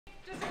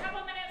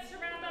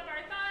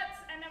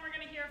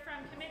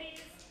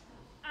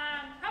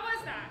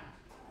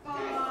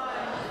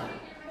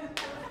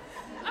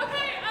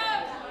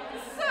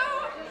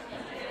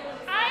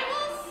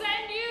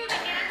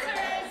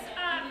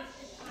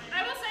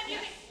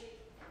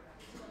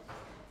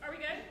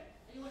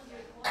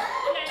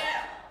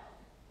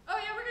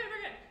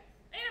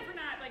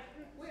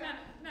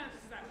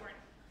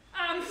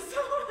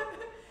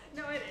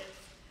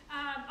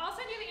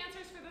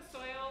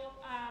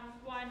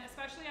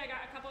I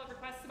got a couple of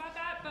requests about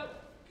that,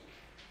 but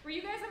were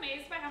you guys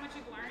amazed by how much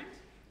you've learned?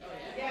 Oh,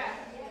 yeah.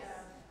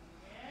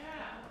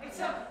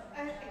 Except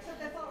I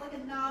felt like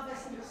a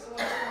novice in the soil.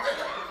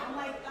 I'm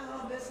like,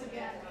 oh, this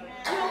again.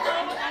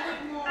 I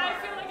need more. I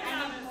feel like a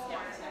novice.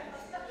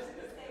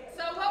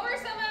 So what were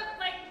some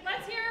of, like,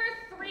 let's hear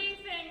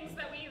 3 things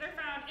that we either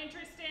found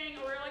interesting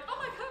or we're like,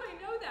 oh my god, I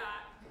know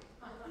that.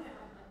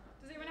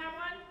 Does anyone have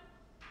one?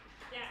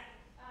 Yeah.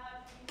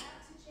 You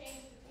have to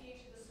change the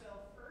pH of the soil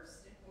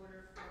first in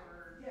order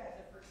for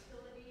the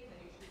fertility and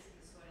the nutrients in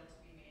the soil to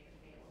be made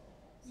available.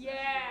 So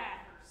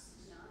Yeah.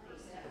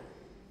 First step.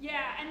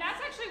 Yeah, and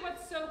that's actually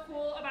what's so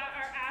cool about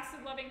our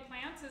acid-loving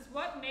plants is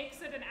what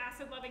makes it an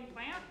acid-loving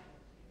plant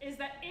is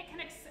that it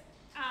can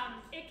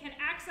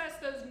access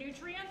those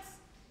nutrients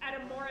at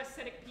a more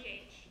acidic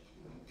pH,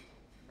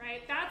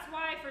 right? That's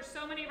why for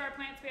so many of our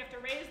plants we have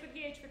to raise the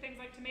pH for things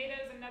like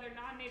tomatoes and other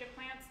non-native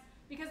plants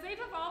because they've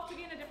evolved to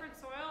be in a different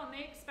soil and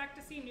they expect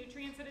to see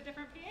nutrients at a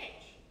different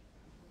pH,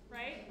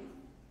 right?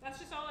 That's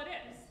just all it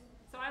is.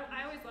 So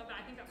I always love that.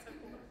 I think that's so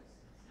cool.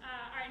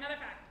 All right, another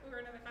fact.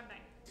 Another fun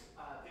thing.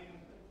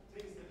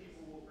 Things that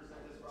people will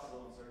present as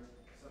problems are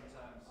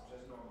sometimes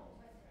just normal.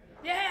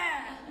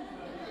 Yeah!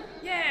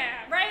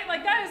 Yeah, right?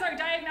 Like that is our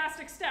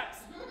diagnostic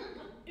steps.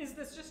 Is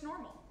this just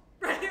normal?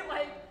 Right?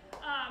 Like,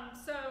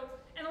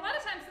 and a lot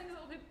of times things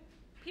that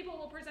people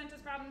will present as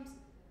problems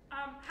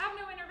have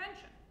no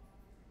intervention.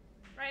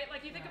 Right?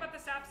 Like you think about the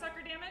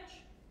sapsucker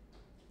damage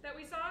that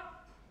we saw.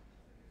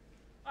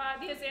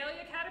 The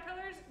azalea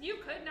caterpillars, you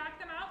could knock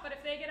them out, but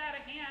if they get out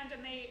of hand and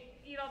they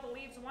eat all the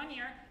leaves one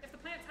year, if the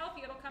plant's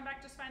healthy, it'll come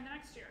back just fine the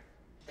next year.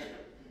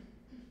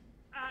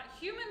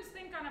 Humans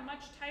think on a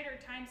much tighter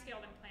time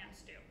scale than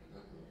plants do.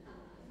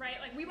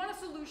 Right? Like we want a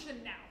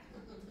solution now.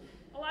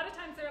 A lot of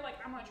times they're like,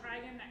 I'm going to try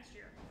again next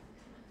year.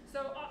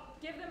 So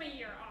give them a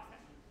year often.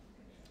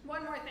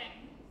 One more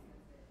thing.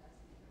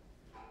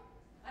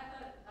 I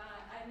thought,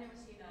 I've never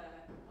seen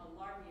a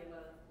larvae of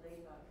a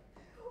ladybug.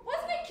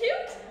 Wasn't it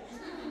cute?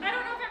 I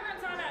don't know if everyone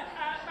saw that.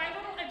 My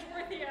little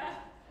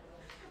Edgeworthia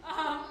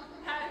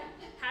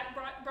had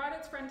brought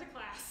its friend to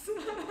class.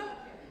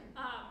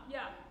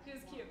 Yeah, he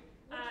was cute.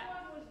 Which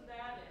one was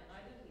that in?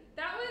 I didn't.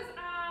 That was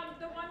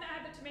the one that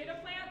had the tomato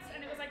plants,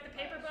 and it was like the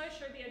paper bush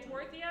or the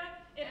Edgeworthia.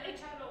 It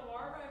had a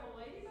larva of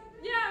a ladybug?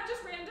 Yeah,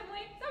 just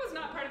randomly. That was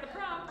not part of the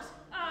prompt.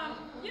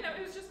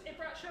 It was just, it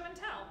brought show and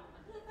tell.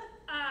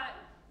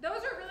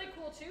 Those are really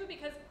cool too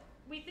because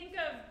we think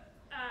of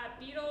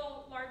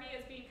beetle larvae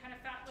as being kind of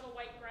fat little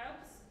white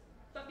grubs,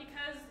 but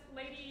because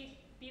lady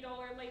beetle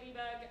or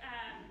ladybug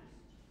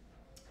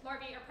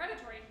larvae are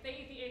predatory,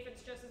 they eat the aphids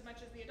just as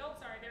much as the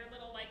adults are. They're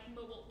little like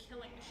mobile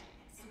killing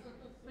machines,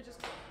 which is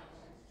cool.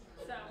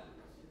 So,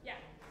 yeah.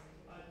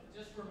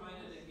 Just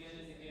reminded again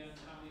and again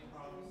how many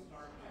problems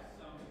start with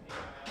some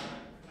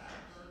antibiotic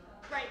factor.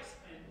 Right.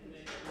 And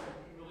then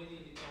you really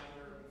need to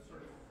gather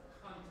sort of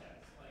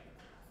context, like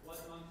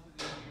what month of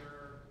the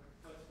year,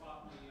 what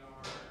spot in the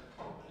yard,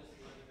 what is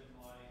the weather been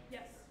like.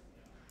 Yes.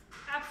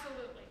 Yeah.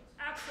 Absolutely.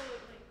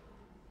 Absolutely.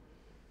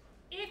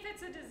 If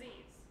it's a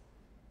disease,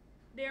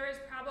 there is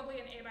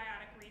probably an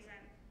abiotic reason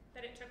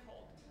that it took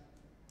hold.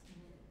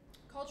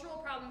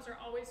 Cultural problems are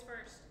always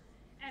first.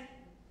 And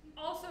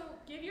also,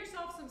 give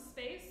yourself some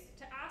space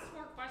to ask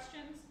more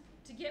questions,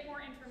 to get more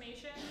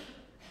information.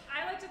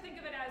 I like to think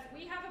of it as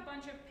we have a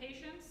bunch of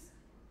patients,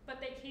 but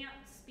they can't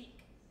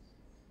speak,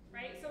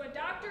 right? So a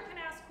doctor can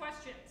ask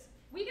questions.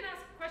 We can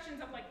ask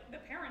questions of like the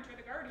parent or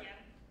the guardian,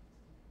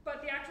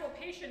 but the actual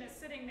patient is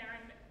sitting there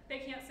and they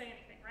can't say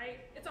anything,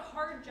 right? It's a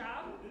hard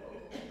job.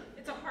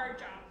 It's a hard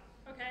job,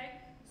 okay?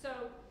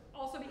 So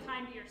also be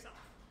kind to yourself,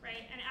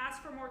 right? And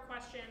ask for more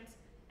questions.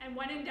 And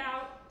when in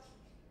doubt,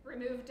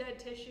 remove dead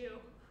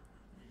tissue,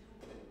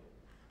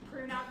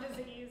 prune out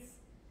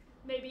disease,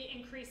 maybe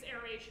increase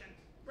aeration,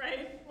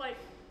 right? Like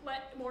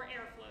let more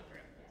air flow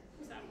through.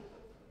 So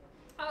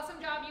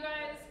awesome job, you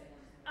guys.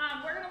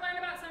 We're gonna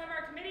learn about some of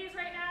our committees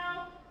right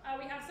now.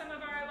 We have some of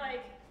our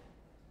like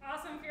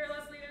awesome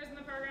fearless leaders in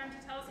the program to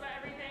tell us about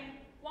everything.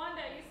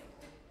 Wanda,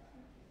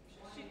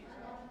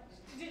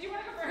 did you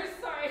want to go first?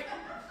 Sorry.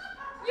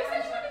 You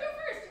said you wanted to go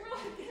first. You were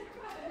like,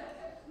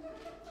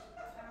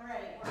 All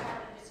right, we're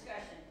having a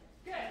discussion.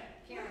 good.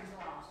 Karen's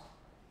lost.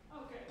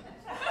 Oh, good.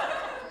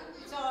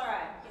 It's all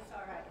right. It's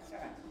all right. It's all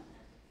right.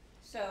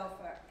 So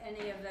for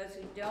any of those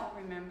who don't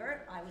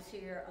remember, I was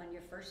here on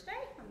your first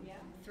day. I'm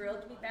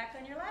thrilled to be back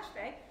on your last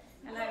day.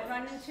 And I've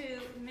run into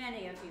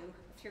many of you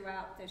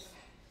throughout this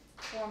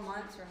 4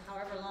 months or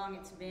however long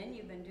it's been.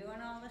 You've been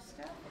doing all this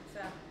stuff.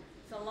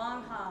 It's a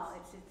long haul.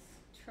 It's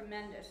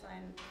tremendous.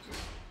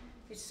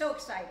 It's so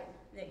exciting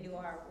that you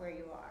are where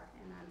you are,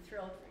 and I'm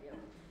thrilled for you.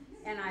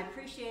 And I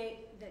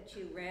appreciate that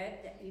you read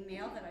the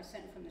email that I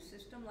sent from the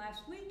system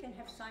last week and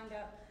have signed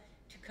up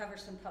to cover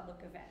some public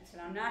events.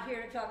 And I'm not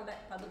here to talk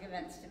about public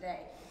events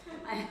today.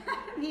 I'm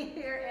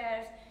here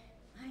as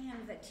I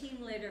am the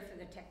team leader for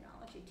the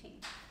technology team.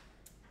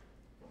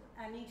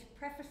 I need to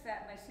preface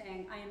that by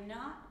saying I am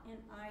not an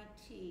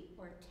IT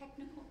or a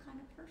technical kind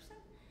of person,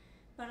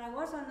 but I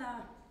was on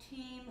the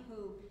team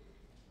who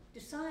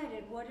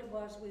decided what it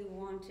was we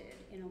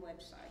wanted in a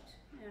website,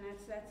 and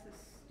that's the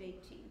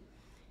state team.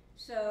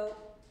 So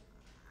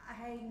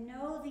I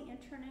know the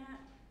internet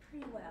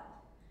pretty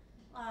well.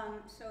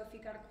 So if you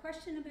got a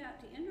question about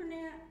the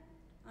internet,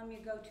 I'm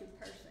your go-to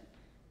person.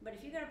 But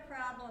if you got a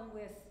problem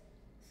with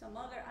some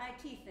other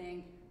IT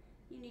thing,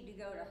 you need to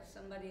go to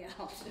somebody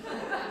else.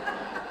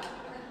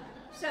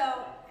 So,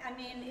 I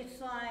mean, it's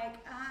like,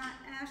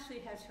 Ashley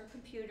has her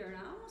computer, and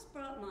I almost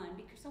brought mine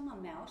because I'm a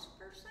mouse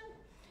person.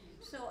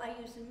 So I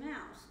use a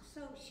mouse.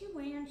 So she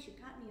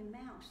got me a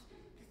mouse.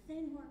 The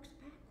thing works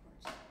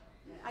backwards.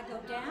 I go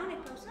down,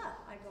 it goes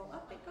up. I go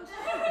up, it goes down.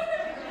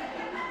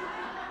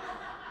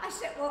 I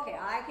said, okay,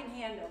 I can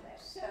handle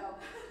this. So,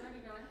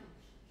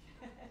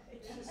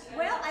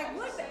 well, I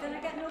would, but then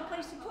I got no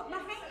place to put my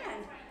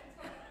hand.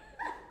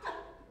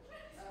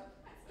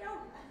 Don't.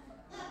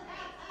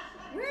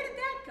 Where did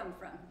that come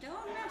from?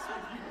 Don't mess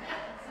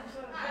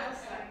with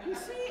me. You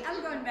see,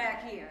 I'm going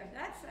back here.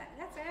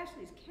 That's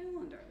Ashley's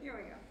calendar. Here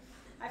we go.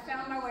 I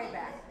found my way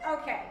back.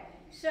 Okay,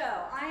 so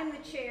I am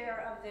the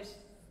chair of this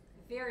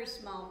very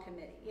small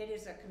committee. It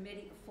is a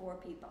committee of 4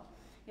 people.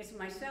 It's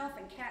myself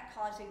and Kat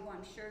Causey, who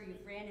I'm sure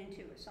you've ran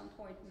into at some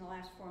point in the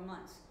last 4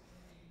 months.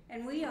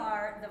 And we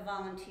are the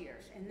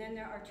volunteers. And then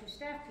there are 2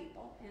 staff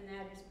people, and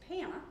that is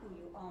Pamela, who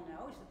you all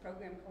know is the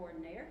program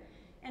coordinator,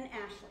 and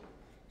Ashley.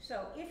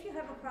 So if you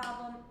have a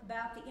problem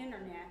about the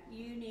internet,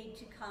 you need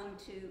to come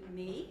to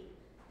me,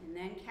 and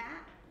then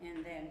Kat,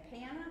 and then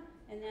Pamela,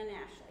 and then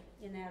Ashley,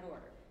 in that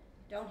order.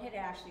 Don't hit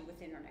Ashley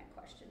with internet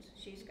questions.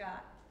 She's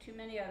got too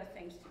many other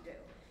things to do.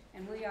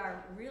 And we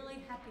are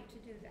really happy to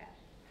do that.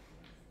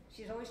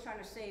 She's always trying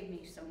to save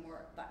me some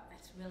work, but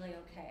that's really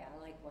okay.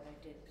 I like what I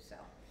do, so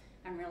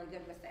I'm really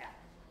good with that.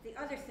 The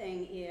other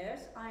thing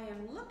is I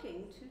am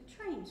looking to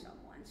train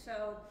someone.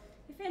 So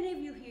if any of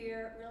you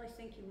here really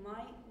think you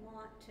might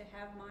want to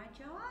have my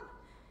job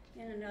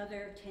in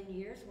another 10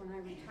 years when I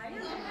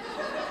retire, At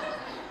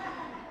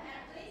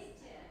least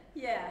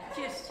 10. yeah,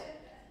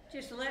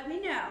 just let me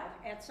know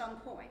at some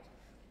point.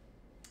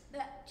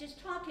 But just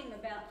talking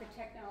about the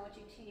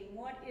technology team,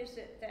 what is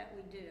it that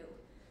we do?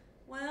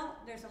 Well,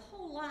 there's a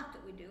whole lot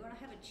that we do, and I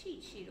have a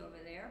cheat sheet over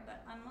there,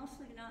 but I'm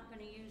mostly not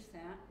going to use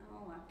that.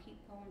 Oh, I'll keep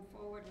going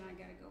forward, and I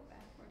got to go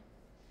backward.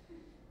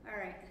 All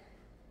right.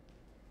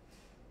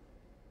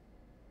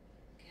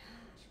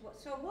 Gosh,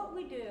 so what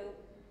we do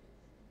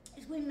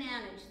is we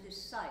manage this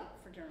site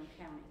for Durham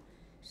County.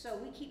 So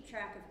we keep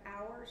track of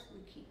hours,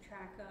 we keep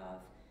track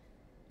of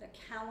the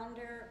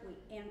calendar,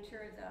 we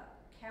enter the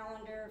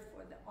calendar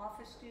for the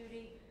office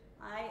duty.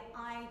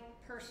 I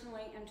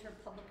personally enter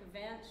public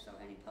events, so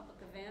any public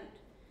event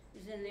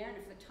is in there, and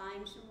if the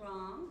times are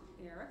wrong,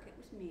 Eric, it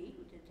was me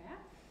who did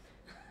that.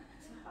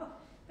 So,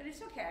 but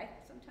it's okay,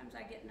 sometimes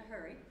I get in a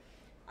hurry.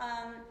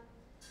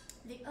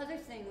 The other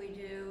thing we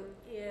do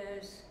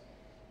is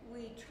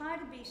we try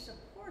to be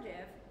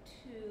supportive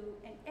to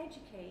and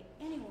educate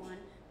anyone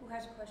who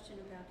has a question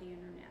about the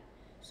internet.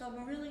 So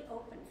I'm really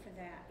open for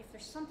that. If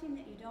there's something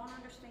that you don't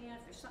understand,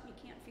 if there's something you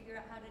can't figure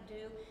out how to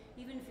do,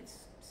 even if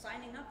it's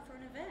signing up for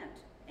an event,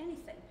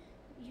 anything,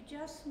 you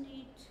just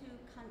need to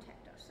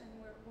contact us, and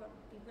we'll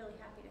be really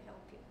happy to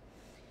help you.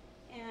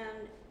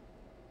 And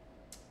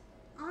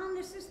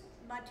this is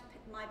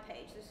my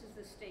page. This is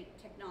the state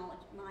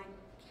technology, my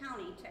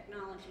county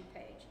technology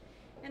page.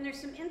 And there's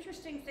some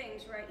interesting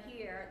things right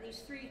here.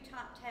 These 3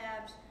 top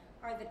tabs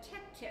are the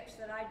tech tips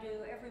that I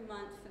do every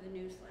month for the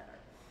newsletter.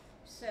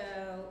 So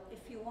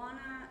if you want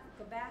to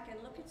go back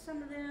and look at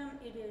some of them,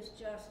 it is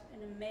just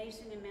an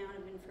amazing amount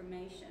of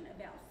information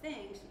about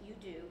things that you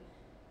do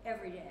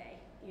every day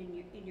in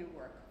your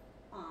work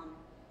on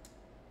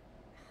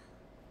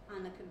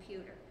the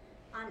computer.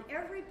 On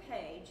every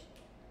page,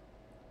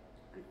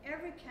 on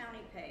every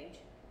county page,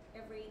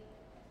 every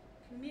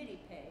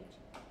committee page,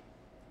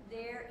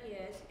 there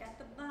is at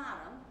the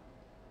bottom,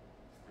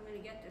 I'm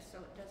going to get this so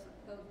it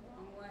doesn't go the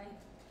wrong way,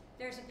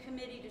 there's a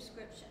committee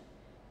description.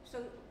 So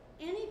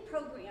any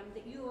program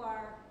that you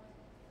are,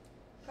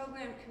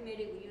 program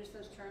committee, we use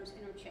those terms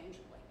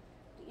interchangeably.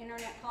 The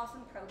internet calls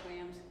them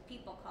programs,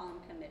 people call them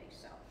committees.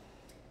 So,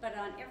 but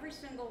on every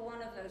single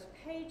one of those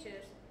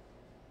pages,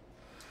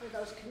 or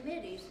those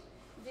committees,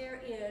 there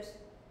is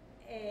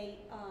a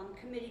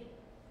committee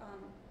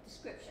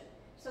description.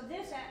 So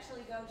this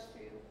actually goes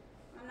through,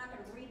 I'm not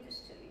going to read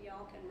this to you,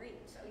 y'all can read,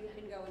 so you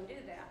can go and do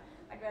that.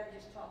 I'd rather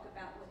just talk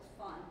about what's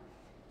fun.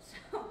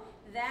 So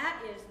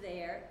that is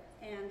there.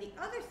 And the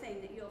other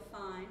thing that you'll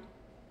find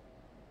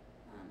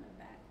on the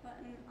back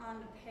button on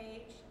the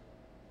page,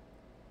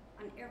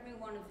 on every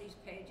one of these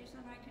pages,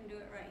 and I can do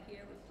it right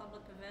here with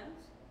public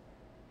events,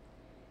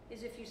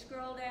 is if you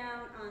scroll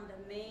down on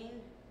the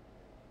main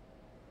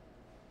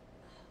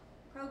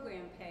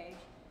program page,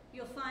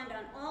 you'll find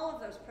on all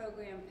of those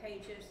program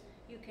pages,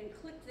 you can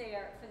click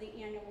there for the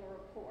annual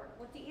report.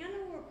 What the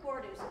annual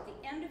report is, at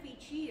the end of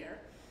each year,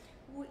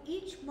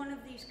 each one of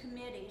these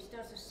committees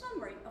does a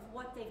summary of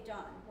what they've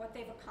done, what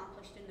they've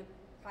accomplished in the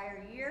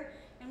prior year,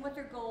 and what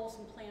their goals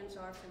and plans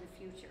are for the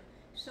future.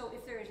 So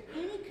if there is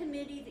any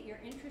committee that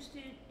you're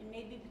interested in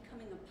maybe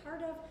becoming a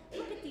part of,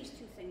 look at these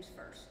two things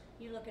first.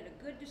 You look at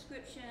a good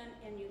description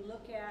and you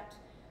look at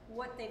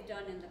what they've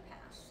done in the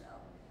past, so.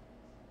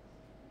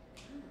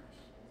 Gosh.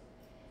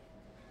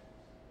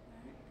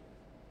 All right.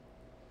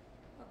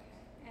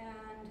 Okay,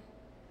 and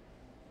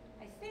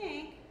I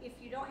think if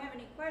you don't have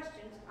any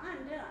questions,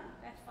 I'm done.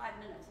 That's 5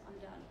 minutes, I'm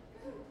done.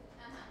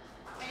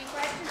 Any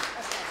questions?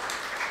 Okay.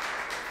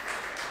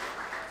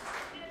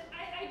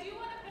 I do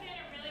want to put in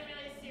a really,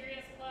 really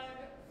serious plug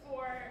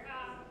for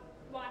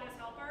Wanda's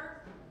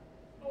helper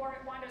or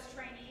Wanda's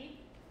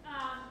trainee.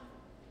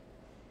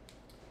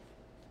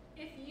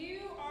 If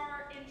you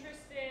are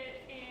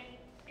interested in,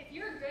 if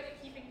you're good at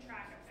keeping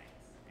track of things,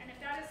 and if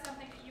that is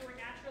something that you are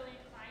naturally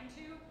inclined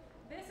to,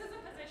 this is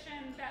a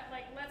position that,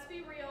 like, let's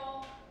be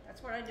real.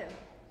 That's what I do.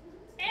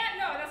 And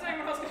no, that's not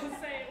what I was going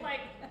to say.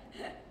 Like,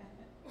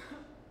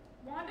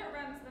 Wanda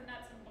runs the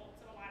nuts and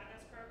bolts of a lot of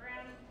this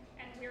program,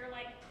 and we're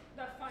like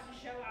the fun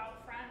show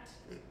out front,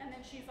 and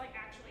then she's like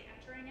actually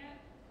entering it.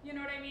 You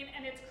know what I mean?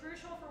 And it's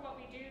crucial for what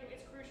we do.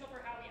 It's crucial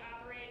for how we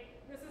operate.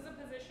 This is a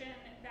position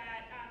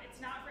that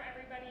it's not for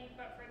everybody,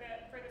 but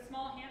for the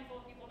small handful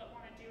of people that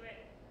want to do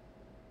it,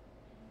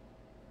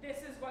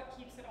 this is what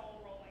keeps it all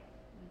rolling.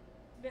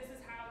 This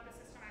is how the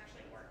system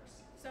actually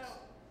works. So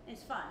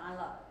It's fun, I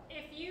love it.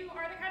 if you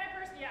are the kind of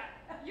person, yeah,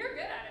 you're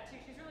good at it too.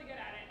 She's really good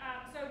at it.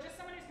 So just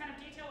someone who's kind of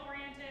detail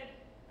oriented.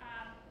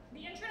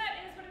 The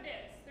intranet is what it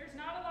is. There's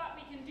not a lot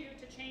we can do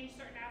to change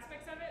certain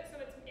aspects of it. So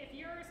it's, if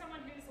you're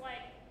someone who's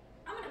like,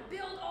 I'm gonna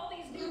build all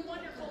these new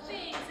wonderful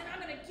things and I'm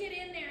gonna get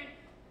in there,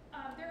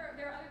 and there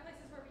are other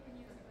places where we can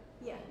use it.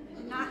 Yeah,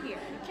 not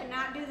here. You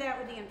cannot do that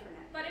with the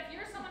internet. But if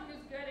you're someone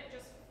who's good at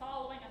just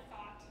following a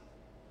thought,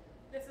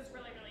 this is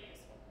really, really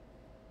useful.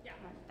 Yeah.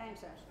 All right,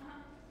 thanks, Ash.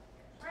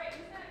 All right,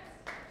 who's next?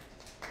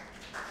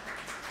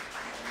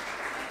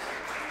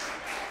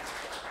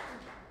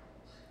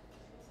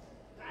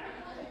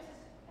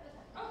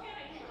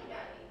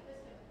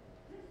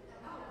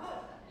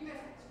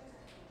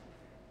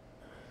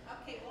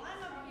 Okay, well,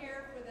 I'm up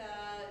here for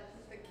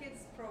the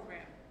kids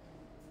program.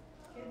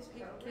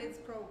 Kids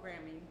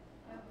programming.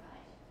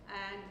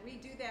 And we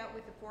do that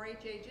with the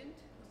 4-H agent,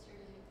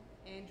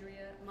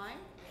 Andrea, mine,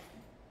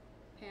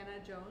 Hannah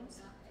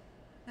Jones.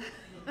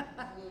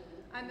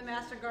 I'm the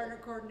Master Gardener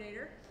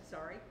Coordinator,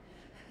 sorry.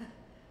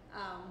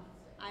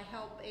 I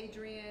help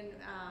Adrian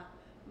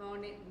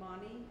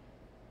Moni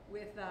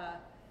with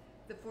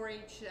the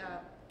 4-H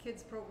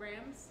kids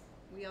programs.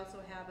 We also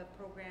have a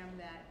program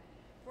that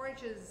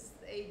 4-H is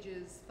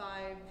ages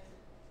 5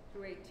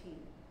 through 18.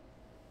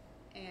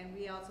 And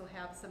we also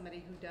have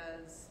somebody who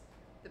does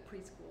the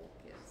preschool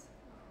kids,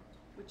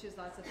 which is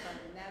lots of fun,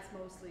 and that's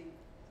mostly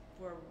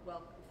for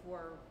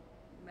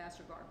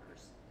Master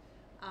Gardeners.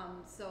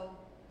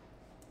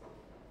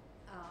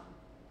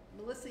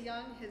 Melissa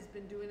Young has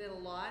been doing it a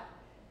lot,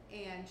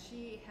 and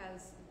she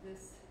has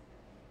this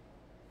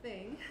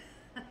thing,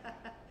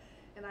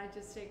 and I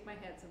just shake my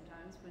head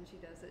sometimes when she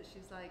does it.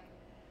 She's like,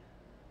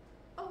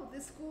 oh,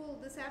 this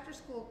after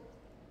school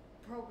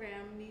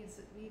program needs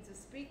a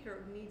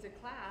speaker, needs a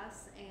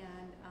class,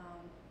 and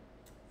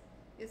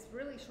it's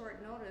really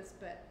short notice,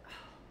 but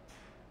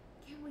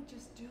can't we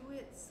just do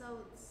it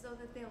so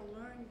that they'll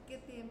learn,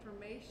 get the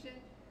information?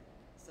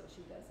 So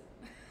she does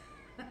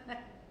it.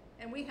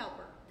 And we help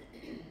her.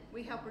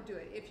 We help her do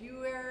it. If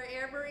you are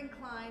ever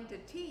inclined to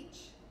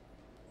teach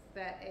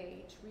that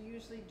age, we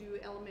usually do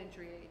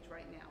elementary age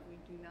right now. We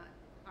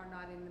are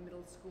not in the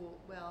middle school.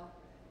 Well,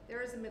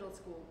 there is a middle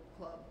school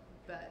club,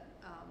 but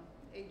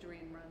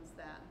Adrian runs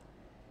that.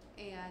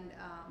 And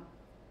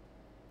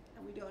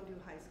we don't do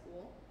high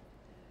school.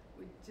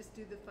 We just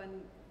do the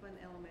fun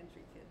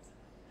elementary kids.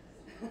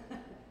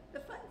 The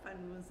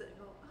fun ones that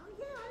go, oh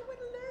yeah, I want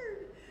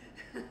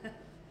to learn.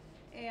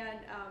 And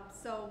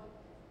so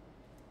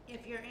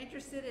if you're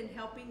interested in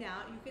helping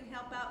out, you can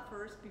help out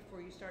first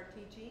before you start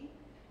teaching.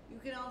 You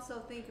can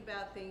also think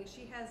about things.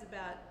 She has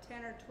about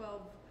 10 or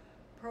 12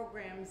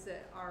 programs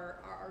that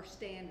are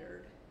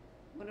standard.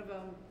 One of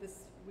them,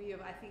 we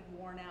have, I think,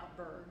 worn out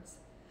birds.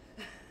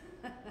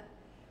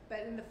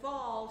 But in the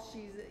fall,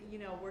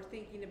 we're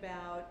thinking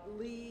about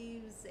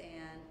leaves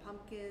and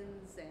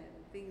pumpkins and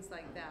things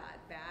like that,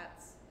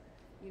 bats,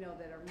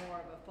 that are more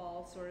of a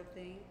fall sort of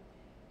thing.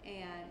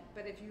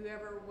 But if you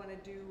ever want to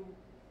do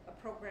a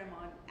program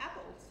on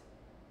apples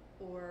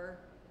or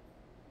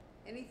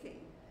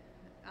anything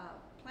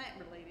plant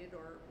related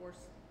or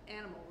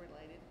animal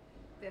related,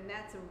 then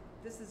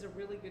this is a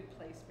really good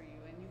place for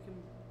you, and you can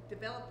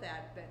develop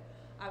that. But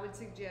I would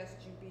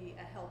suggest you be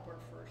a helper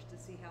first to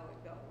see how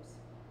it goes.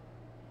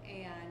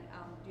 And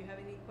do you have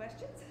any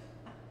questions?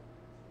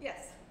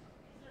 Yes.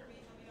 Is there a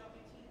reason we don't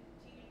do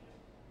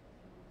teenagers?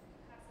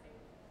 Capacity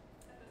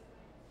at this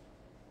point.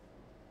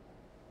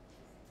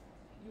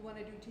 You want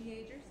to do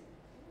teenagers?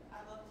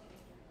 I love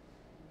teenagers.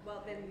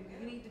 Well, then you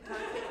need to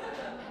talk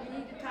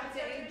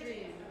to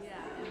Adrian,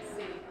 yeah, and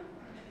see.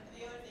 And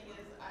the other thing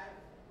is, I've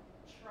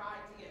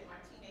tried to get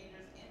my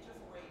teenagers into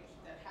 4-H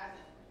that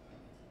hasn't,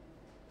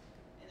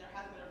 and there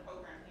hasn't been a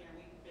program here.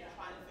 We've been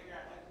trying to figure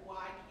out, like,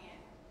 why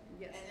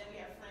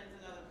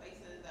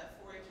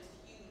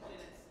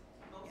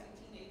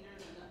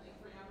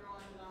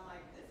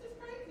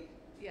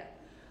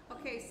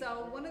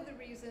So one of the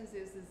reasons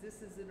is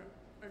this is an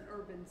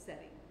urban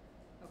setting.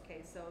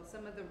 Okay, so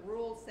some of the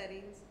rural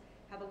settings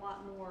have a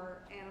lot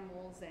more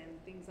animals and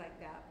things like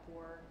that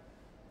for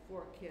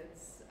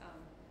kids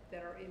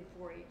that are in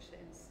 4-H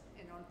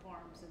and on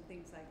farms and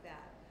things like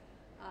that.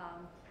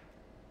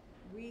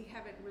 We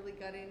haven't really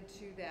got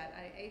into that.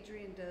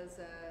 Adrian does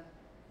a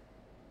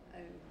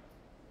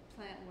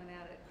plant one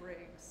out at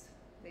Griggs.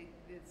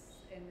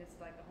 It's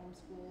like a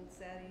homeschool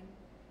setting.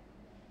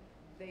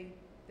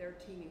 They're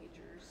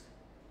teenagers.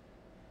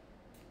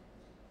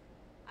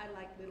 I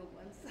like little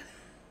ones.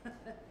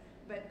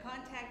 But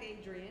contact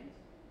Adrian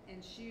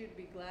and she would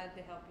be glad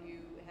to help you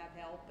have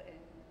help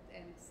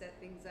and set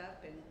things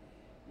up, and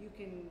you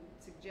can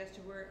suggest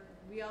to her.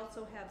 We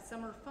also have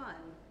summer fun,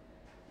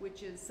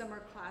 which is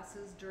summer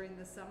classes during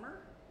the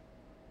summer.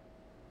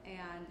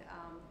 And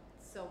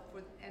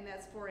and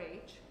that's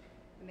 4-H.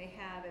 And they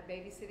have a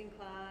babysitting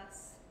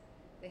class,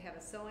 they have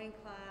a sewing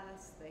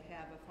class, they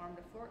have a farm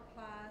to fork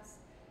class,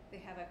 they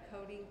have a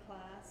coding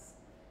class.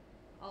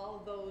 All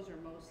of those are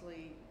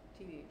mostly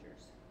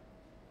teenagers.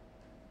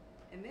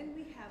 And then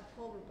we have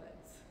Pulver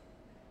Buds,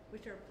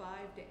 which are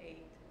 5 to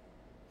 8.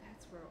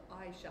 That's where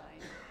I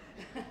shine.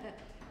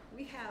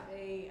 We have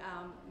a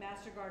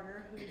master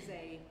gardener who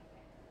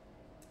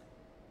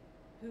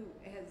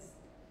has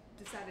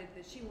decided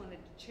that she wanted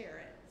to chair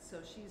it,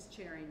 so she's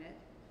chairing it.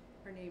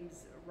 Her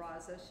name's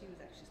Raza. She was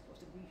actually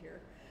supposed to be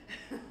here.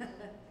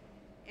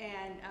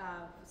 And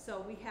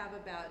so we have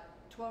about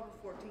 12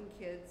 or 14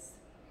 kids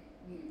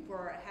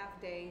for a half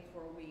day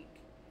for a week.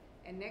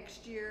 And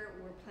next year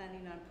we're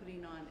planning on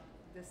putting on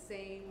the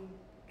same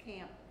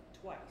camp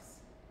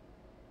twice.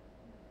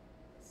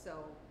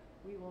 So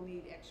we will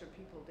need extra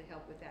people to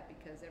help with that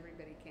because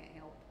everybody can't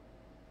help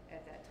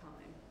at that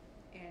time.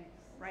 And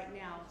right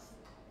now,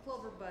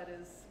 Clover Bud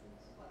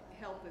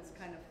help is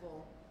kind of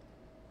full.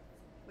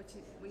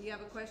 Will you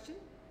have a question?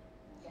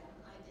 Yeah,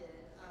 I did,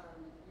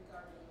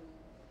 regarding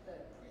the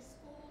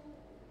preschool,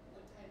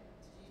 what type,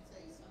 did you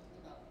say something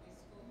about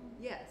preschool?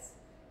 Yes.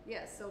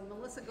 So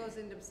Melissa goes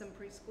into some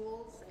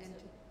preschools and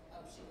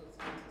Oh, she goes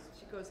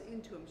into. she goes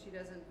into them. She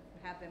doesn't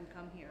have them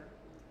come here.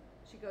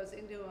 She goes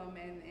into them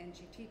and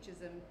she teaches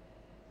them.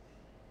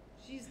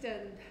 She's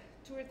done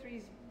 2 or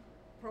 3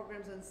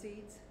 programs on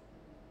seeds,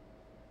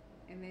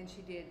 and then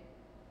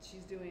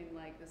she's doing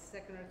like the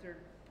 2nd or 3rd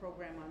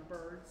program on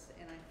birds,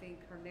 and I think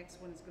her next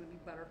one is going to be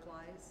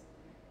butterflies.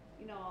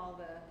 You know, all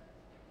the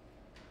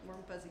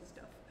warm fuzzy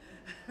stuff.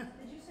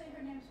 Did you say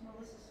her name's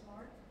Melissa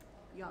Smart?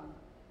 Young.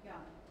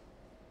 Yeah.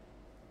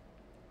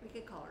 We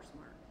could call her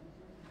Smart.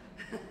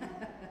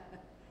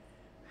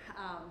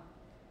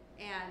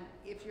 And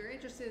if you're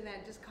interested in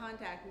that, just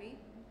contact me.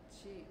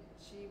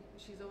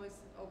 She's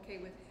always okay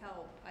with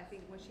help. I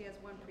think when she has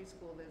one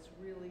preschool that's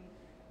really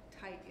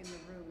tight in the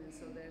room, and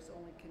so there's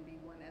only can be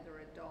one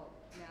other adult.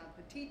 Now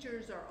the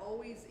teachers are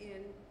always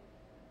in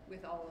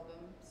with all of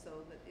them,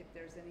 so that if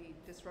there's any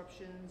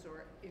disruptions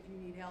or if you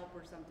need help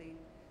or something,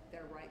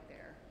 they're right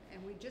there.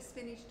 And we just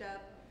finished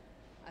up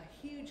a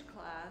huge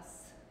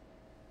class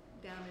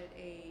down at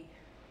a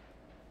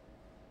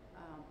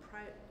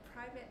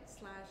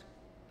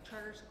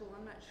private/charter school.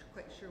 I'm not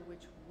quite sure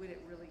which would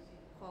it really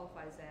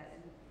qualifies at,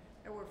 and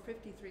there were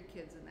 53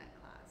 kids in that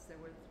class. There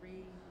were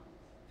three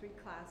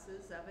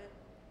classes of it,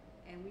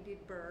 and we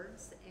did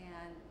birds,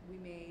 and we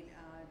made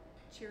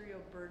Cheerio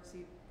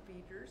birdseed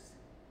feeders.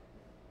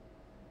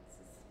 It's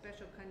a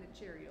special kind of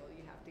Cheerio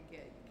you have to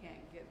get. You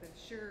can't get the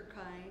sugar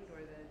kind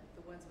or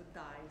the ones with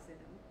dyes in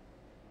them.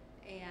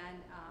 And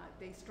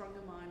they strung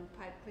them on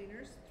pipe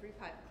cleaners, 3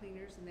 pipe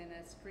cleaners, and then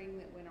a string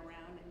that went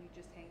around, and you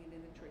just hang it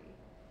in the tree.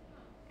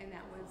 And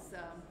that was,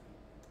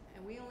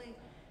 and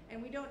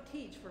we don't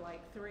teach for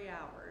like 3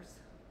 hours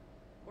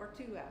or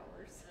 2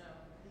 hours.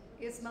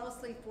 It's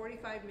mostly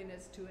 45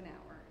 minutes to an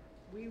hour.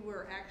 We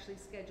were actually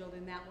scheduled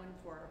in that one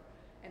for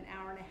an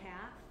hour and a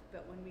half,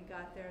 but when we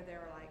got there, they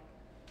were like,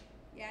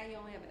 yeah, you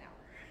only have an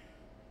hour.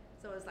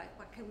 So it was like,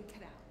 what can we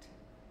cut out?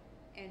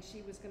 And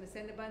she was going to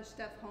send a bunch of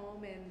stuff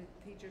home, and the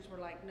teachers were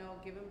like, no,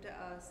 give them to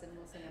us, and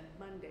we'll send them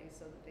Monday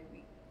so that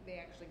they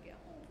actually get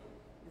home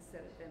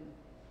instead of them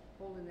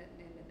holding it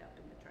and ended up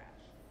in the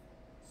trash.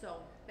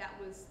 So that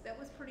was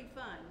pretty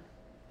fun.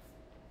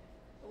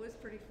 It was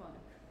pretty fun.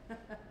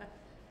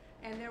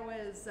 And there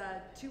was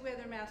 2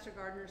 other master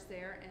gardeners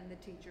there and the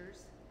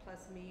teachers,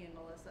 plus me and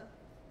Melissa.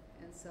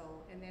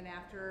 And then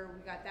after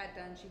we got that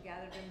done, she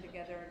gathered them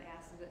together and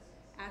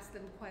asked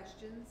them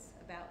questions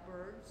about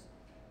birds,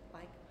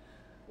 like,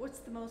 what's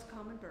the most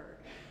common bird?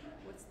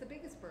 What's the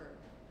biggest bird?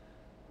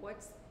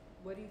 What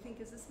do you think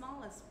is the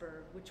smallest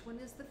bird? Which one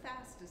is the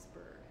fastest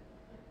bird?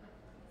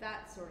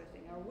 That sort of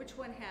thing. Or which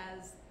one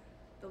has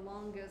the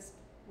longest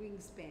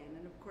wingspan?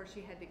 And of course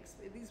she had to,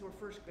 these were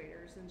 1st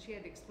graders, and she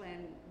had to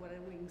explain what a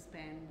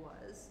wingspan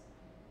was.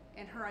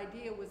 And her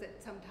idea was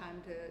at some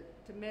time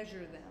to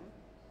measure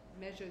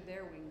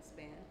their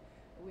wingspan.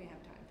 But we didn't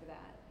have time for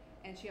that.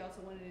 And she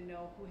also wanted to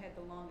know who had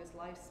the longest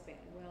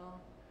lifespan.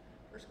 Well,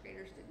 1st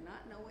graders did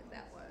not know what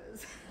that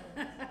was.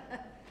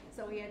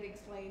 So we had to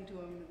explain to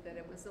them that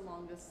it was the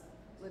longest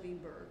living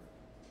bird.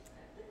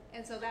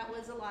 And so that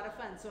was a lot of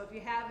fun. So if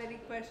you have any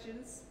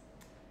questions,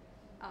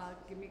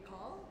 give me a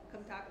call,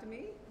 come talk to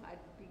me. I'd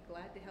be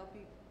glad to help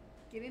you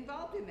get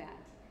involved in that.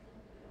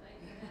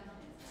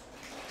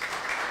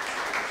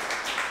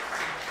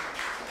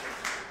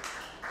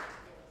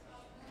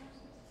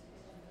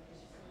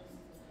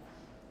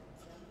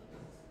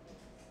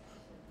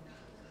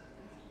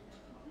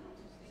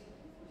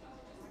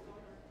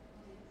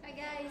 Hi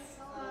guys.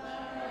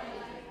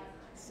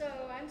 So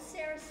I'm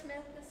Sarah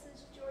Smith, this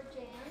is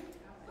Georgianne,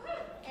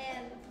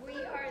 and we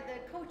are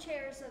the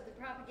co-chairs of the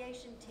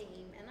propagation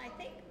team. And I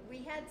think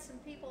we had some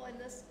people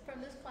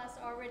from this class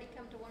already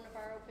come to one of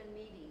our open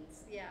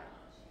meetings. Yeah.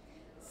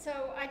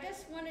 So I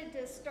just wanted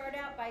to start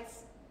out by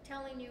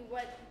telling you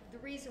what the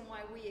reason why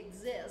we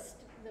exist.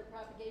 The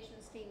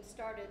propagations team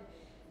started,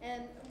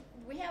 and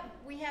we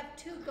have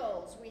two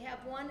goals. We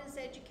have one is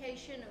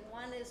education, and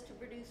one is to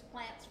produce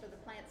plants for the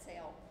plant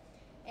sale.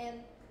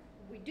 And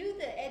we do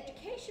the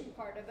education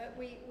part of it.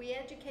 We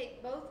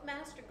educate both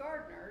master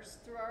gardeners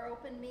through our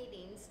open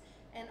meetings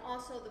and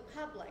also the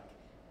public.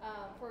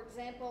 For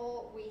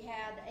example, we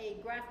had a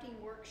grafting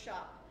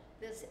workshop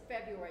this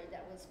February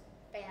that was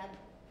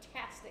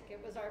fantastic. It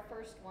was our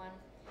first one.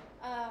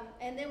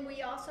 And then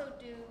we also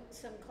do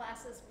some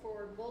classes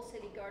for Bull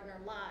City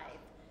Gardener Live.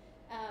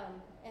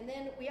 And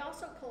then we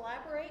also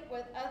collaborate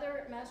with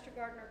other master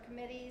gardener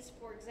committees.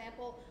 For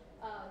example,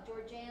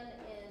 Georgianne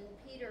and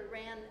Peter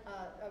ran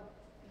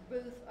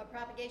a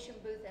propagation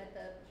booth at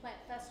the plant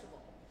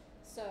festival.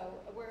 So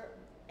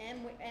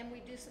we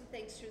do some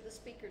things through the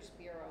Speakers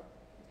Bureau.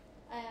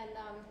 And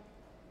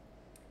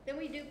then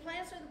we do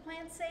plants for the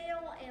plant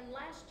sale, and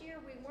last year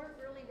we weren't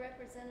really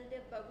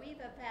representative, but we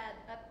have had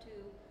up to,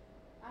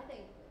 I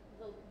think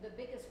the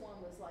biggest one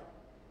was like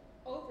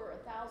over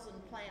 1,000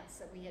 plants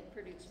that we had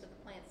produced for the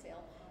plant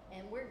sale,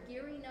 and we're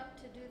gearing up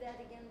to do that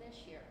again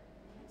this year.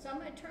 So I'm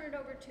going to turn it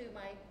over to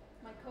my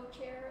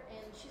co-chair,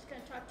 and she's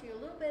going to talk to you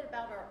a little bit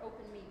about our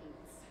open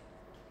meetings.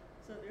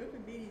 So the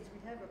open meetings,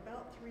 we have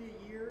about 3 a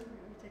year.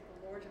 We take a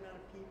large amount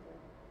of people,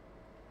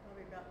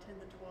 probably about 10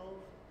 to 12.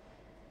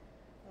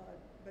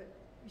 But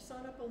you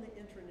sign up on the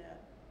intranet,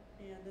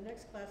 and the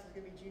next class is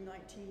going to be June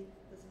 19th.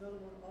 There's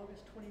another one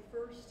August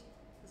 21st.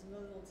 There's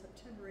another one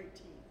September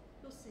 18th.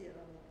 You'll see it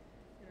on the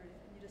internet.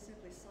 You just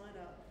simply sign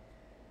up.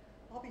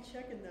 I'll be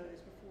checking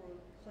those before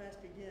class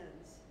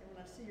begins, and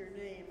when I see your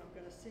name, I'm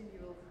going to send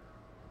you a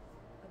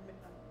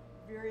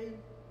very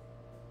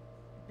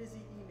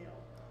busy email.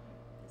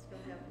 It's going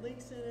to have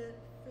links in it,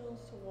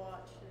 films to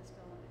watch, and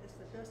it's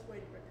the best way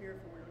to prepare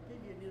for it. It'll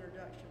give you an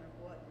introduction of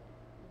what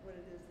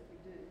it is that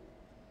we do.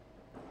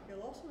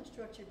 It'll also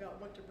instruct you about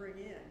what to bring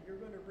in. You're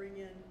going to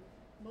bring in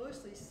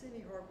mostly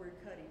semi-hardwood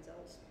cuttings.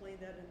 I'll explain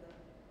that in the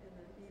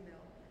email.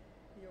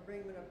 And you'll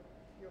bring them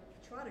you'll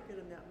try to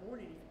get them that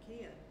morning if you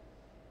can,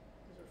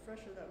 because they're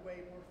fresher that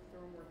way,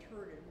 they're more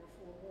turgid, more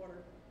full of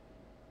water.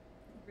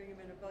 You bring them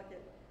in a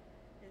bucket,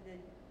 and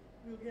then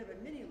we'll give a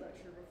mini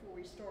lecture before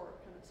we start,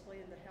 kind of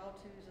explaining the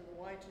how-tos and the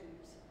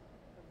why-tos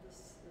of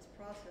this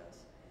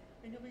process.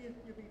 And you'll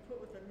be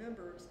put with a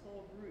member of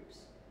small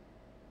groups,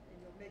 and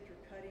you'll make your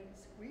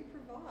cuttings. We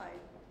provide,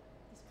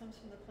 this comes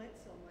from the plant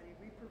sale money,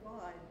 we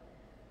provide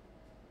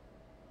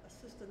a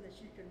system that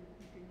you can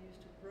use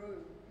to grow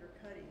your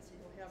cuttings. So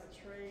you'll have a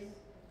tray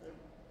with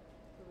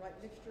the right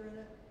mixture in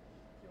it.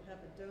 You'll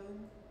have a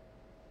dome,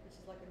 which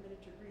is like a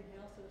miniature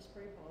greenhouse and a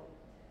spray bottle,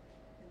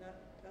 and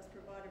that's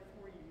provided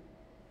for you.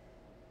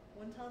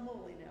 One time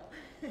only now,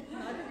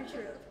 not every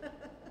trip.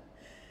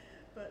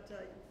 But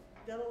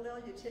that'll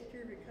allow you to take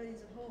care of your cuttings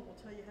at home. We'll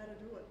tell you how to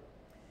do it.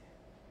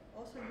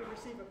 Also, you'll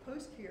receive a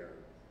post-care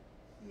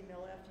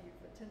email after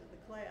you've attended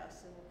the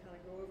class, and we'll kind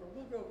of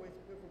we'll go over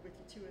with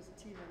you too as a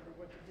team member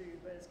what to do,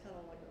 but it's kind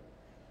of like a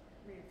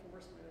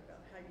reinforcement about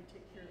how you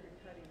take care of your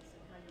cuttings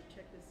and how you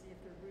check to see if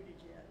they're rooted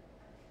yet.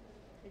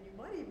 And you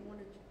might even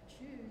want to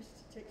choose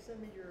to take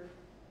some of your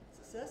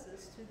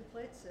successes to the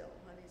plant sale.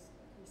 I mean,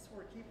 you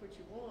sort of keep what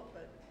you want,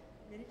 but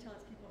many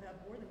times people have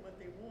more than what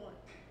they want,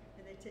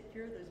 and they take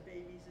care of those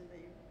babies and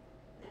they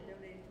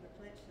donate to the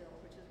plant sale,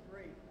 which is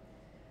great.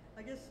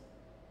 I guess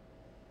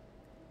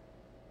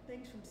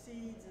things from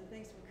seeds and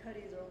things from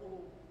cuttings are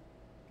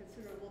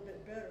considered a little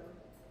bit better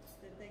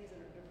than things that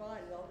are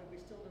divided, although we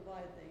still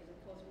divide things. Of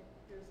course,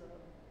 there's a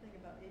thing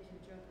about Asian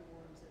jungle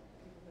worms that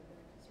people have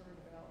been concerned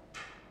about,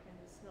 and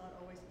it's not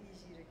always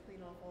easy to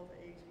clean off all the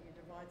eggs when you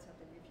divide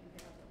something if you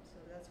have them. So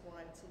that's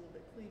why it's a little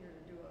bit cleaner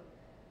to do a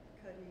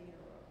cutting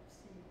or a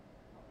seed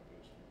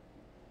propagation.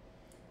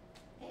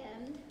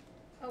 And,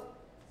 oh.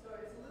 So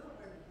it's a little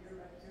hard to hear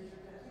right here.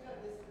 I think I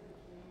listened to the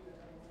key, but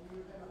when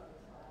you were talking about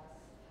the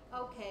class.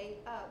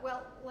 Okay,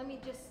 well, let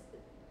me just,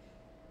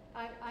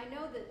 I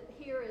know that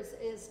here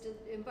is to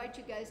invite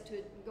you guys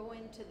to go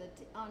onto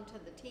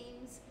the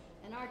teams,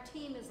 and our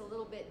team is a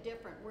little bit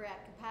different. We're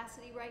at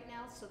capacity right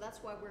now, so that's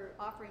why we're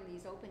offering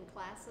these open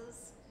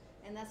classes,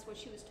 and that's what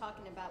she was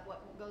talking about,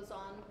 what goes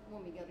on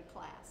when we go to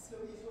class. So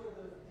each one of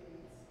those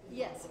dates.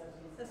 Yes.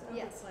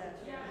 Yes. Class.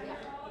 Yeah, they're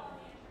all on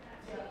the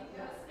internet, so you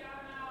can scout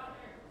them out.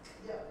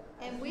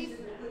 And we've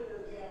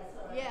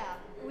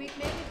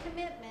made a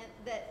commitment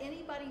that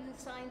anybody who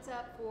signs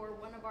up for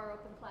one of our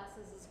open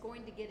classes is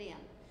going to get in.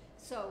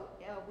 So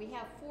we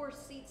have 4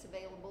 seats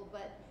available,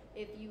 but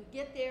if you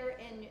get there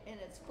and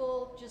it's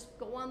full, just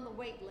go on the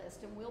wait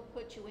list and we'll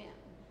put you in.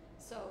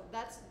 So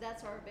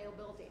that's our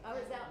availability. I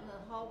was out in the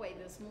hallway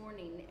this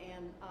morning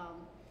and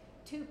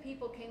 2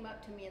 people came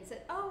up to me and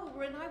said, "Oh,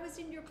 when I was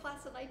in your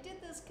class and I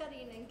did this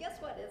cutting, and guess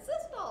what? It's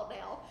this doll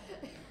now."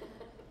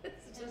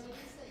 It's And just, when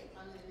you say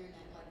on the internet,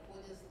 like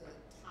what is the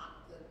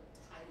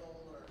title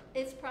or?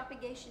 it's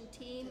propagation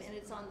team and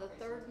it's on the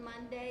 3rd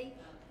Monday.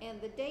 And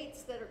the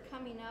dates that are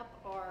coming up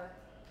are,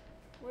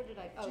 where did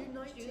I, June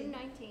 19th. June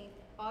 19th,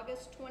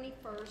 August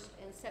 21st,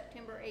 and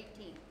September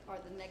 18th are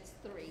the next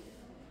 3.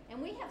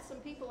 And we have some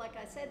people, like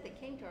I said, that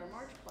came to our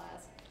March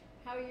class.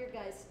 How are you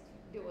guys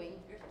doing?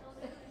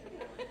 So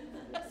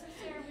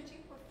Sarah, would you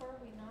prefer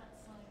we not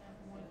sign up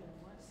more than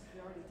once? We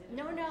already did it.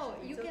 No,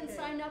 you It's can okay.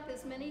 sign up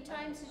as many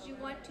times as you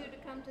want to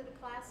come to the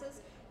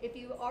classes. If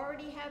you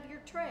already have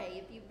your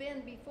tray, if you've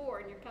been before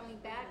and you're coming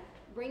back,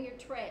 bring your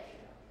tray.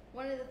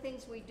 One of the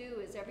things we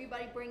do is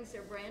everybody brings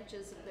their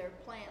branches of their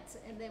plants,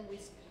 and then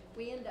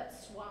we end up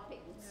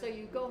swapping. So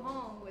you go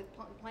home with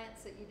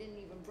plants that you didn't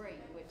even bring,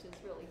 which is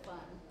really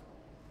fun.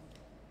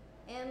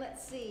 And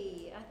let's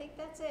see, I think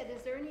that's it.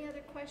 Is there any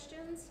other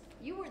questions?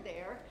 You were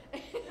there.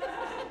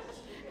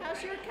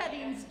 How's your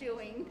cuttings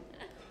doing?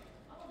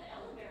 Oh, the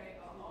elderberry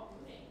are all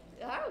moving.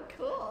 Oh,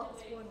 cool.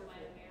 It's wonderful. My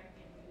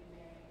American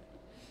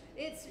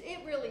blueberry.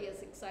 It really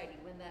is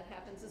exciting when that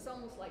happens. It's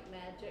almost like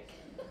magic.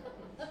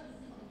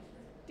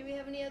 Do we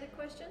have any other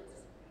questions?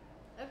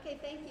 Okay,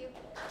 thank you.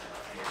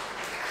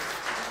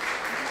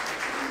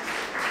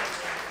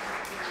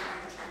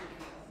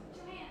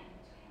 Joanne.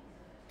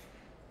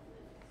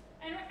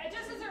 And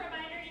just as a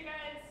reminder, you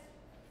guys,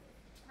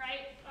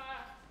 right,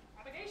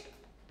 propagation,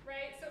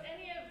 right? So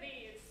any of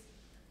these,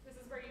 this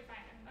is where you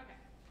find them. Okay.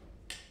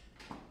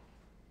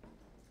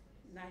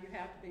 Now you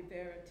have to be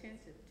very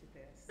attentive to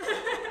this.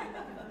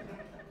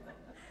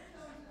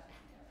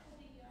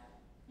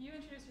 You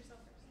introduce yourself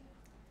first.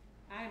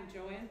 I am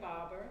Joanne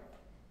Barber.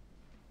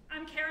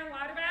 I'm Karen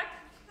Lauderback.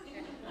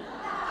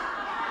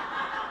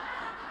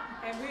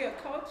 And we are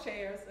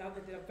co-chairs of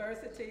the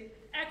Diversity,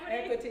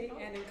 Equity.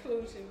 and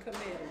Inclusion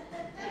Committee.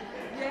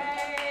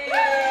 Yay!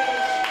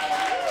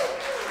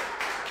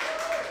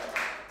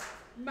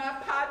 My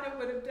partner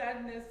would have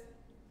done this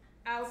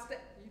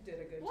outstanding. You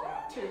did a good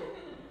job too.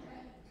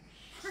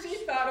 She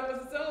thought it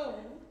was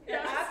Zoom.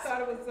 Yes. And I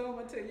thought it was Zoom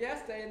until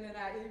yesterday, and then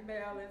I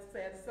emailed and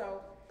said,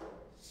 so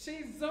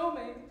she's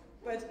Zooming,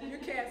 but you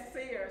can't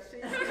see her.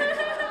 She's in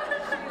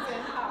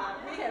hard.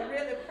 We had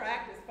really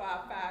practiced for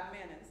our 5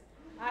 minutes.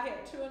 I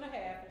had 2.5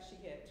 and she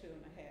had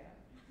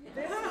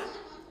 2.5.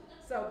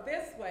 So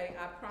this way,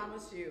 I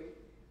promise you,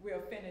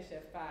 we'll finish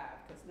at 5,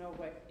 because no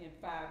way, in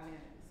 5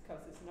 minutes,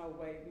 because there's no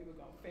way we were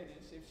gonna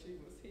finish if she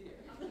was here.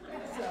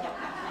 So,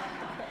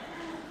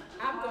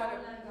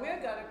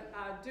 we're gonna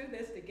do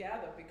this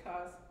together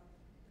because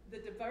the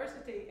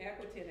Diversity,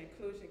 Equity, and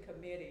Inclusion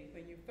Committee,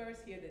 when you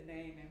first hear the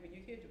name and when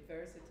you hear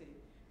diversity,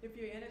 if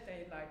you're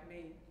anything like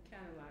me,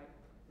 kind of like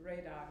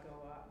radar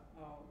go up,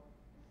 oh,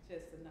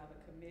 just another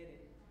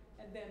committee.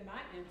 And then my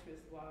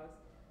interest was,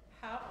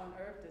 how on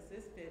earth does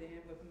this fit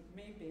in with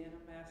me being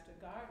a master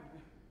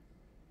gardener?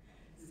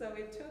 So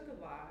it took a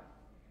lot.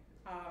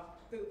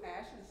 Through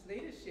Ashley's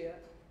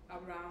leadership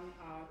around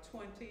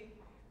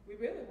we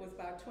really was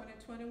about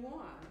 2021,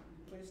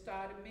 we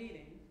started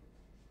meeting.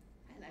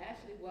 And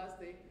Ashley was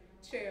the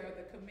chair of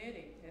the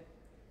committee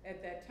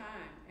at that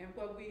time. And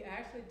what we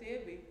actually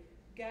did, we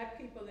got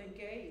people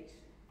engaged.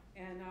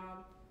 And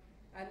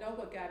I know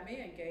what got me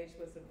engaged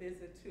was a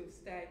visit to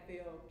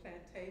Stagville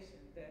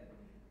Plantation that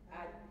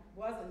I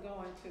wasn't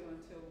going to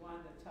until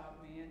Wanda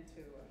talked me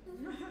into it.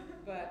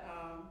 But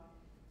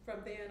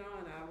from then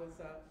on, I was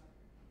a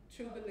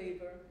true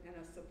believer and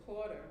a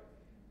supporter,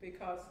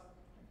 because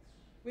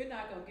we're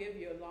not gonna give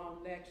you a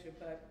long lecture,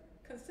 but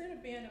consider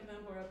being a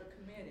member of the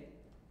committee.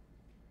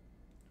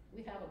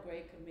 We have a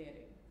great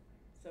committee.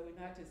 So we're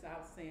not just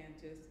out saying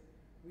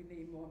we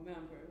need more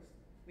members.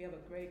 We have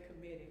a great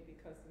committee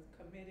because the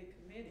committee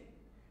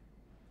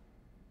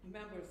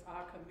members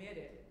are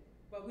committed,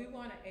 but we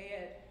want to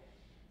add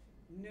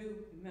new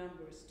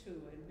members to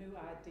it, new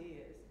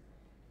ideas,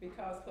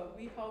 because what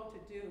we hope to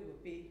do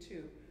would be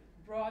to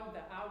broaden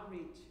the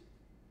outreach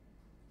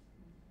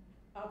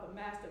of the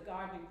Master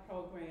Gardening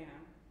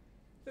Program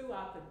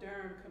throughout the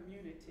Durham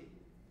community.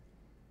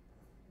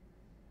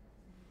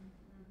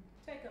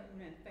 Take a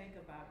minute, think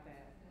about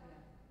that.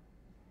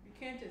 You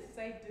can't just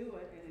say do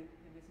it and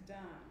it's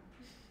done.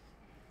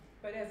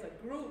 But as a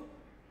group,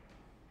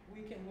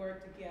 we can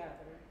work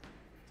together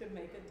to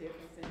make a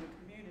difference in the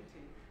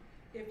community.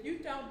 If you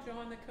don't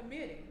join the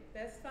committee,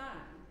 that's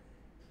fine.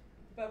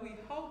 But we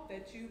hope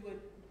that you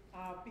would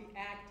be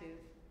active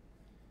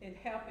in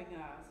helping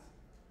us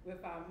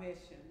with our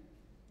mission.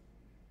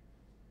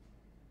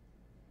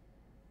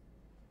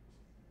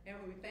 And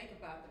when we think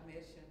about the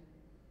mission,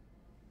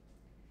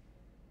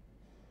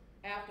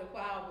 after a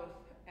while with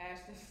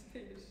Ashley's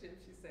leadership,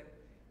 she said,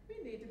 we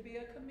need to be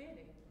a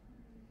committee.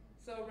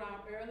 So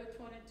around early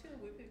 22,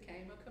 we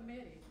became a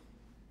committee.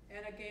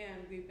 And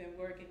again, we've been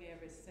working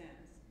ever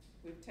since.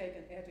 We've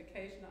taken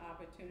educational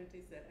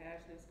opportunities that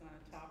Ashley's going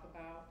to talk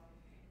about.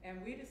 And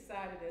we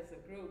decided as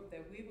a group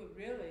that we would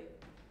really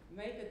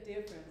make a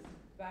difference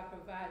by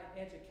providing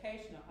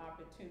educational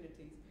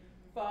opportunities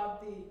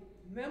for the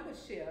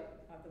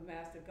membership of the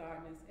Master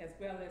Gardeners as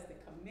well as the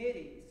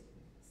committees.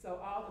 So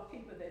all the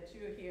people that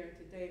you're hearing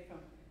today from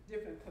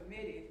different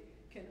committees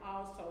can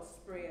also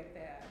spread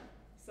that.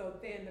 So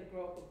then the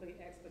growth will be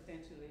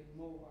exponentially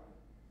more.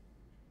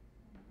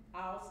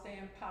 All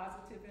staying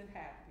positive and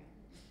happy.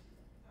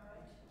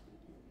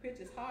 Which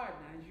is hard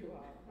now, you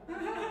all.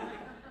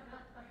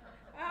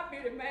 I'll be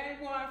the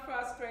main one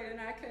frustrated,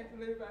 and I can't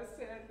believe I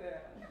said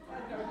that. I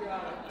know you all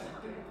are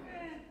thinking.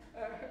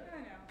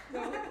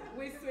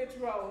 We switch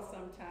roles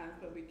sometimes,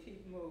 but we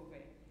keep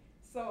moving.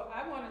 So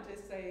I want to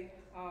just say,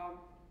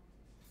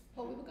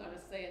 what we were going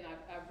to say, and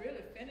I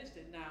really finished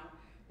it now,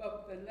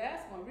 but the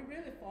last one, we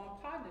really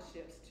formed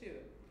partnerships too.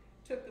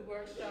 Took the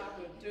workshop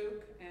with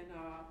Duke, and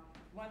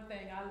one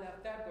thing I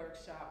left that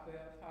workshop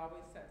with, I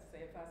always have to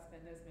say, if I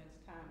spend this much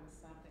time with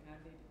something, I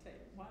need to take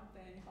one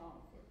thing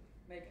home for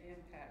make an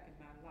impact in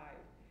my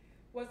life,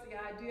 was the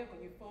idea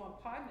when you form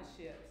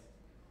partnerships,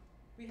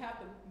 we have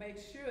to make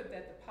sure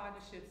that the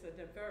partnerships are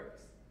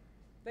diverse.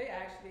 They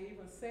actually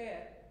even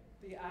said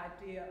the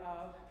idea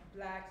of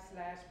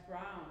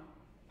Black/brown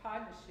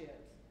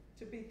partnerships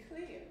to be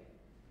clear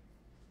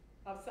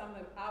of some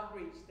of the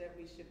outreach that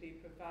we should be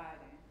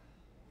providing.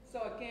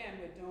 So again,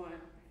 we're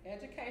doing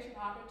education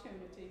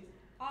opportunities,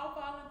 all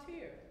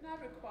volunteer, not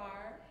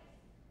required.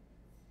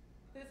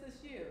 This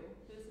is you.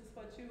 This is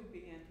what you would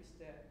be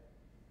interested in.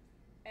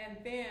 And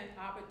then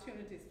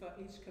opportunities for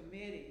each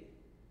committee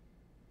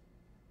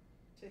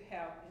to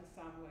help in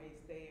some ways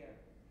there.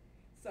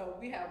 So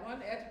we have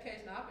one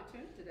education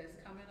opportunity that's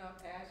coming up,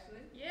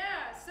 Ashley.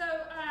 Yeah, so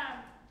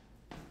I'm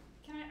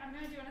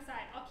gonna do an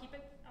aside. I'll keep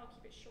it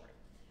short.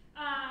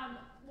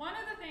 One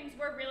of the things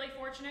we're really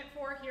fortunate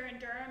for here in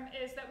Durham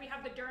is that we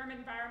have the Durham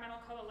Environmental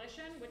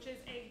Coalition, which is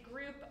a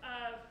group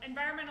of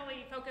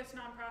environmentally focused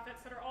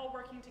nonprofits that are all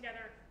working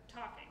together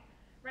talking,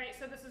 right?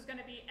 So this is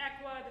gonna be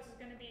EQUA, this is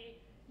gonna be,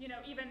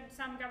 even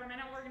some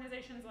governmental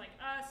organizations like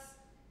us,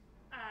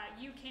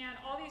 UCAN,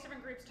 all these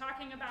different groups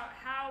talking about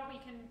how we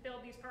can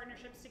build these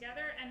partnerships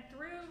together. And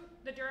through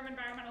the Durham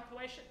Environmental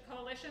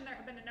Coalition, there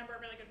have been a number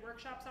of really good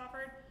workshops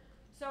offered.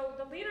 So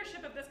the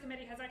leadership of this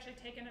committee has actually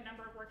taken a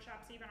number of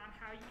workshops even on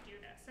how you do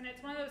this. And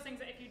it's one of those things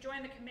that if you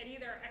join the committee,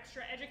 there are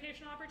extra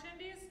educational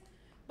opportunities.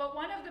 But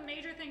one of the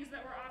major things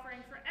that we're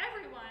offering for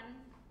everyone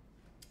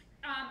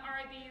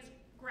are these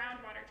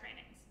groundwater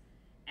trainings.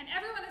 And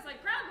everyone is like,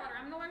 groundwater,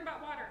 I'm gonna learn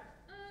about water.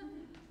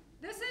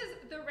 This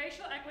is the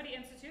Racial Equity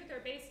Institute.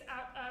 They're based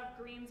out of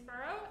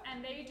Greensboro,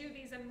 and they do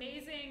these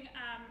amazing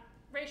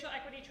racial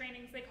equity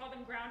trainings. They call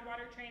them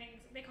groundwater trainings.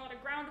 They call it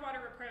a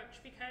groundwater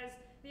approach because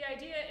the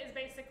idea is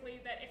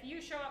basically that if you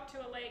show up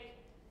to a lake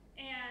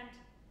and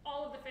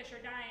all of the fish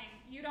are dying,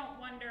 you don't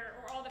wonder,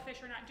 or all the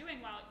fish are not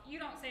doing well, you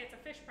don't say it's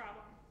a fish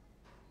problem.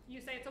 You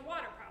say it's a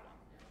water problem,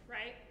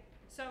 right?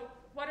 So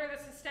what are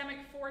the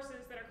systemic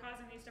forces that are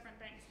causing these different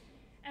things?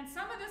 And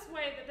some of this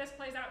way that this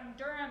plays out in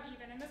Durham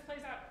even, and this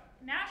plays out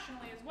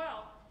nationally as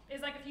well,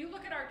 is like if you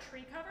look at our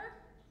tree cover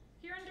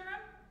here in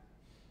Durham,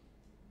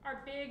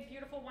 our big,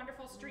 beautiful,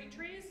 wonderful street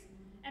trees,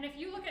 and if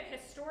you look at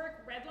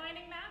historic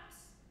redlining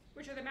maps,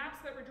 which are the maps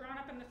that were drawn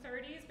up in the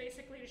 30s,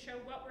 basically to show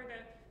what were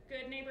the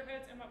good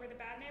neighborhoods and what were the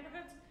bad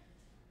neighborhoods,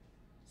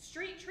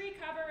 street tree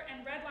cover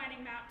and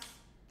redlining maps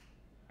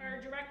are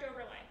a direct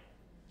overlay,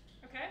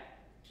 okay?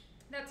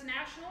 That's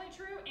nationally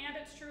true, and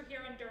it's true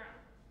here in Durham.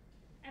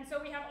 And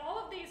so we have all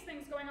of these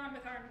things going on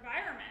with our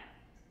environment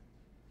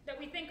that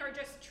we think are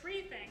just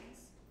tree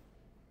things,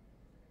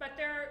 but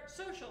they're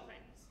social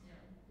things,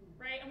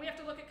 right? And we have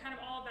to look at kind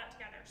of all of that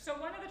together. So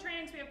one of the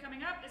trainings we have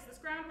coming up is this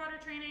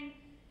groundwater training.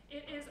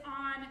 It is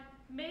on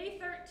May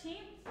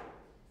 13th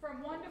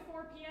from 1 to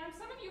 4 p.m.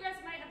 Some of you guys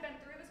might have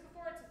been through this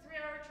before. It's a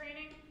 3-hour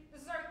training.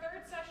 This is our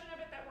 3rd session of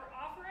it that we're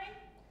offering.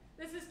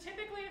 This is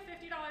typically a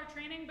 $50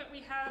 training, but we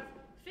have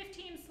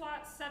 15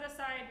 slots set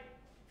aside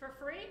for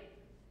free.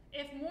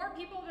 If more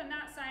people than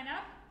that sign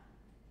up,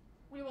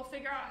 we will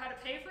figure out how to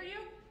pay for you,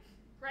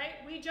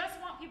 right? We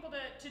just want people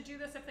to do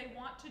this if they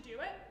want to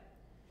do it.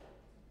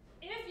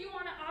 If you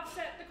want to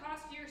offset the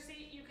cost of your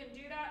seat, you can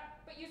do that,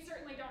 but you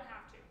certainly don't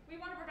have to.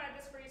 We want to provide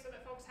this free so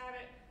that folks have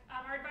it.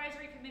 Our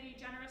advisory committee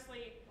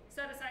generously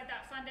set aside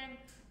that funding.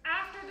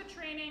 After the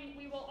training,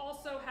 we will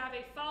also have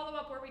a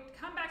follow-up where we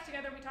come back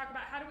together and we talk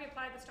about how do we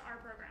apply this to our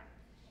program,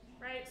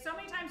 right? So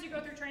many times you go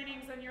through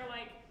trainings and you're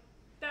like,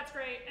 that's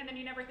great, and then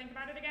you never think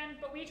about it again,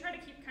 but we try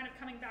to keep kind of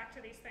coming back to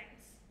these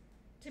things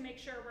to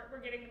make sure we're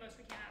getting the most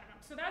we can out of them.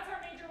 So that's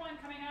our major one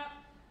coming up.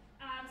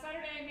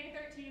 Saturday, May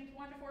 13th,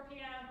 1 to 4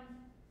 p.m.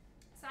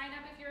 Sign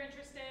up if you're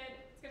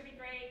interested. It's going to be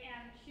great,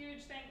 and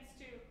huge thanks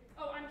to,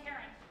 I'm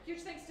Karen.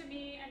 Huge thanks to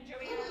me and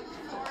Joanne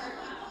for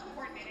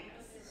coordinating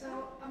this. So,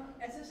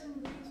 is this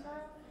in Greensboro?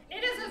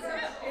 It is a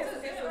Zoom. It's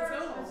a Zoom.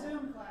 A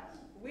Zoom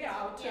class. We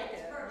all took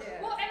it.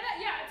 Well, and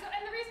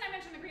the reason I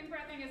mentioned the Greensboro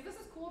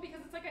cool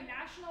because it's like a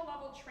national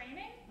level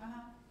training,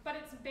 but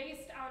it's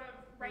based out of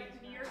right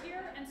near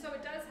here, and so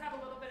it does have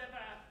a little bit of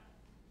a,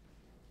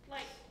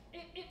 like,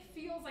 it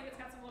feels like it's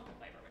got some local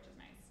flavor, which is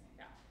nice.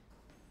 Yeah.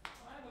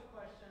 Well, I have a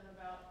question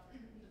about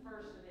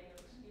diversity,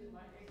 excuse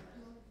my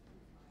ignorance.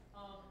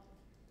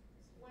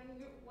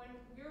 When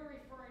you're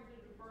referring to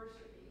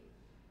diversity,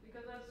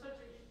 because that's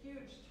such a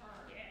huge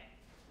term. Yeah.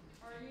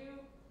 Are you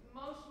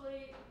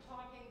mostly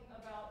talking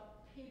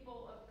about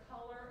people of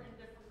color and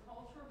different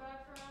cultural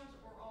backgrounds,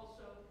 or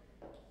also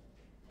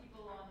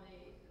people on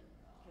the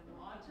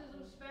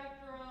autism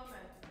spectrum?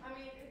 And I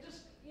mean, it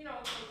just, you know,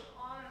 it goes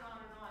on and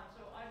on and on.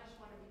 So I just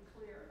want to be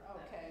clear.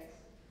 Okay,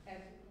 and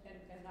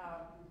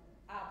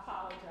I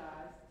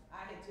apologize.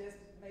 I had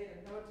just made a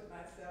note to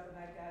myself and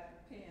I got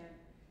the pen.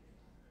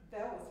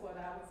 That was what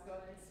I was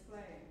going to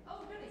explain.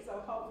 Oh, goody. So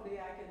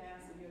hopefully I can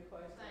answer your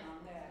question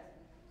on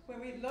that.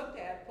 When we looked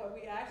at, what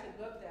we actually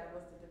looked at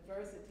was the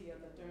diversity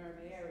of the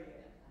Durham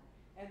area.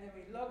 And then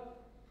we looked,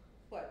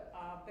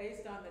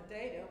 based on the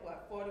data,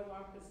 41%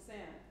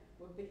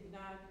 would be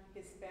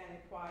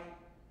non-Hispanic white,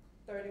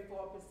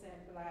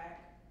 34%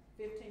 black,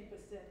 15%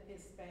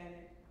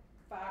 Hispanic,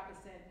 5%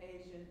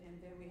 Asian, and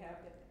then we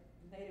have the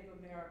Native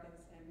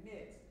Americans and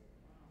mixed.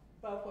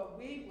 But what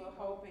we were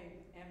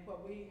hoping and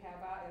what we have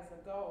out as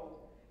a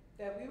goal,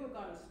 that we were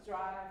gonna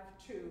strive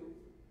to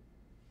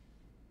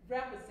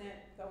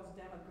represent those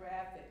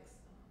demographics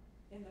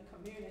in the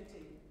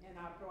community, in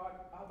our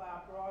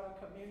broader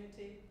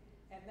community,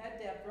 and that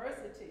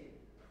diversity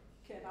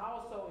can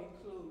also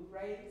include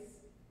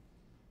race,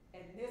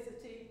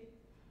 ethnicity,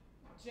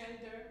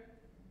 gender,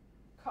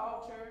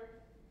 culture,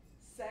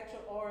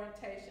 sexual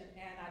orientation,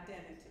 and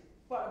identity.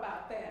 What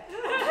about that?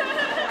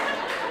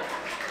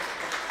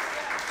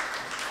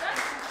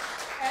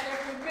 And if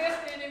we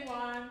missed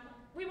anyone,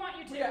 we want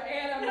you to. We are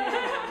animated.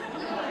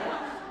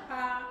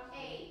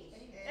 Age.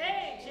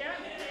 Age, yeah,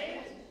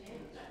 age.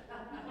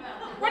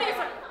 What do you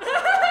say?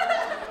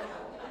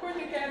 When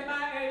you get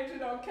my age, you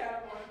don't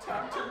kind of want to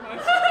talk too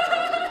much.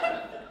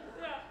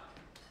 Yeah.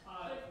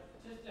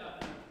 Just a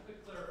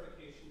quick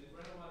clarification, the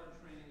groundwater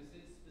training, is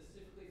it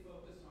specifically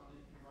focused on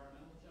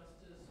environmental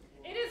justice?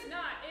 Or? It is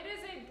not. It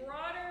is a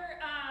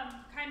broader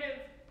kind of,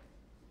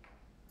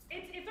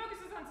 it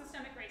focuses on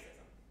systemic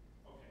racism.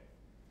 Okay.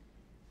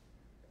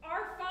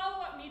 Our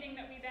follow-up meeting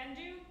that we then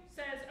do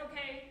says,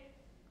 okay,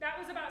 that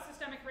was about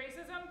systemic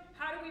racism.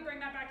 How do we bring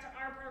that back to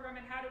our program,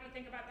 and how do we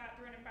think about that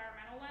through an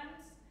environmental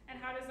lens?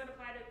 And how does that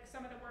apply to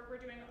some of the work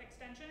we're doing with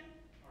extension?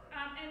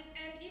 Right.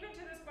 And even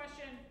to this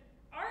question,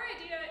 our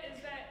idea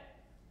is that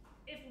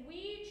if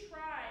we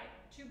try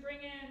to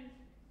bring in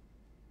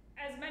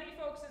as many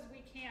folks as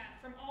we can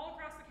from all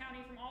across the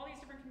county, from all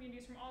these different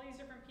communities, from all these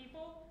different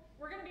people,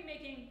 we're going to be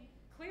making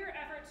clear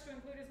efforts to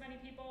include as many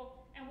people,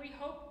 and we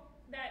hope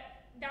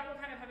that that will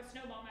kind of have a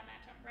snowball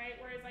momentum, right?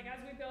 Whereas like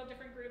as we build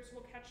different groups,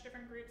 we'll catch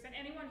different groups, and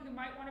anyone who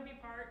might want to be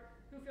part,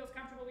 who feels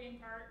comfortable being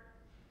part,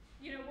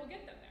 you know, we'll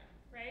get them there,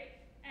 right?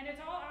 And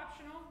it's all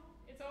optional,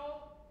 it's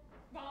all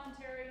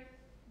voluntary,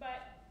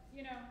 but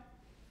you know,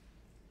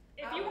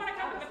 if you want to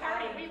come to the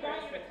party, we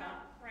want you to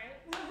come, right?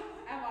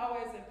 I'm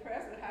always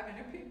impressed with how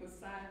many people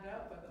signed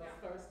up for those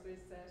first 3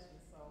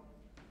 sessions. So,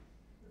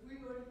 if we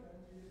already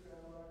done through the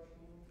groundwater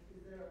training,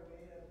 is there a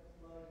way to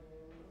plug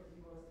in, or do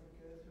you want us to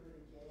go through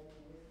it again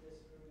with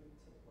this group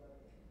to plug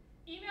in?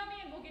 Email me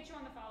and we'll get you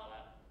on the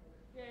follow-up.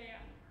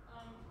 Yeah.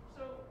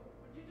 So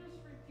would you just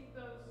repeat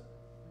those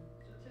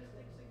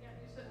statistics again?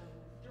 You said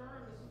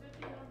Durham is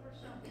 51%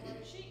 white.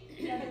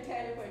 Let me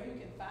tell you where you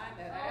can find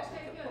that.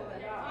 Ashley can pull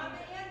it On up.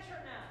 the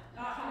internet.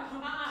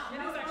 It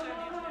is actually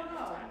on the internet.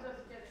 No. I'm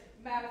just kidding.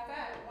 Matter of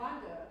fact,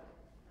 Wanda,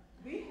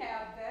 we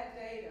have that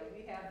data,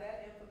 we have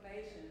that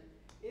information.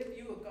 If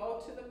you would go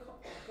to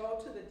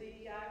the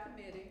DEI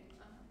committee.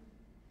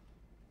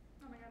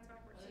 Oh my God, it's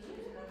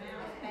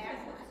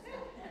backwards.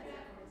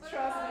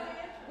 Trust me,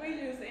 we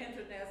use the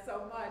internet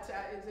so much,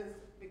 it just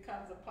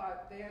becomes a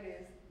part. There it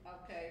is.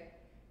 Okay,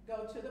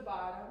 go to the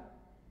bottom.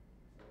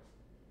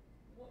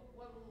 What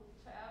little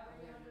tab are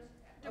you under?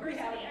 We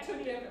have it in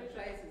 2 different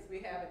places. We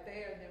have it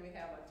there, and then we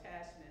have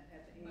attachment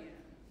at the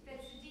end.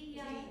 That's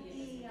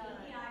DEI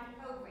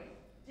program.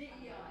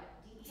 DEI.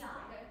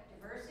 DEI,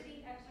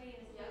 diversity, equity,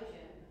 and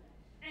inclusion.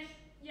 And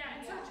yeah,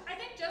 and so I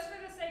think just for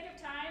the sake of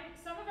time,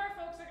 some of our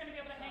folks are going to be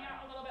able to hang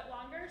out a little bit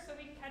longer, so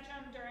we can catch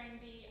them during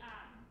the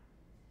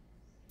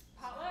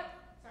potluck.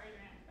 Sorry,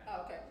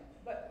 Joanne. Okay,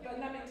 but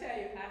let me tell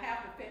you, I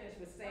have to finish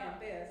with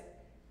saying this.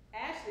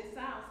 Ashley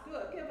sounds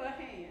good. Give her a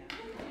hand.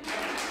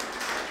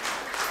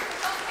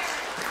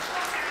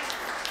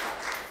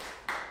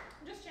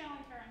 I'm just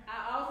channeling Karen.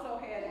 I also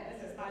had,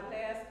 and this is my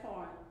last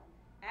point,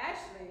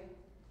 Ashley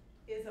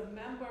is a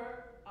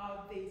member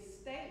of the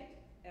State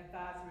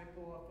Advisory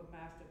Board for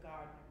Master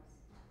Gardeners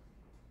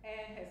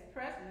and has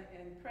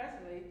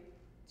presently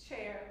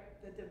chaired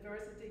the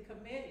Diversity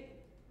Committee.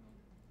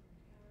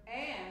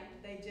 And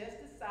they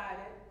just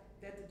decided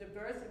that the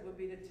diversity would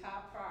be the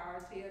top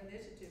priority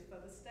initiative for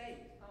the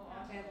state.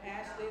 And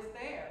Ashley is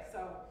there,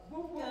 so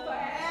whoop whoop for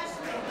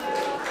Ashley.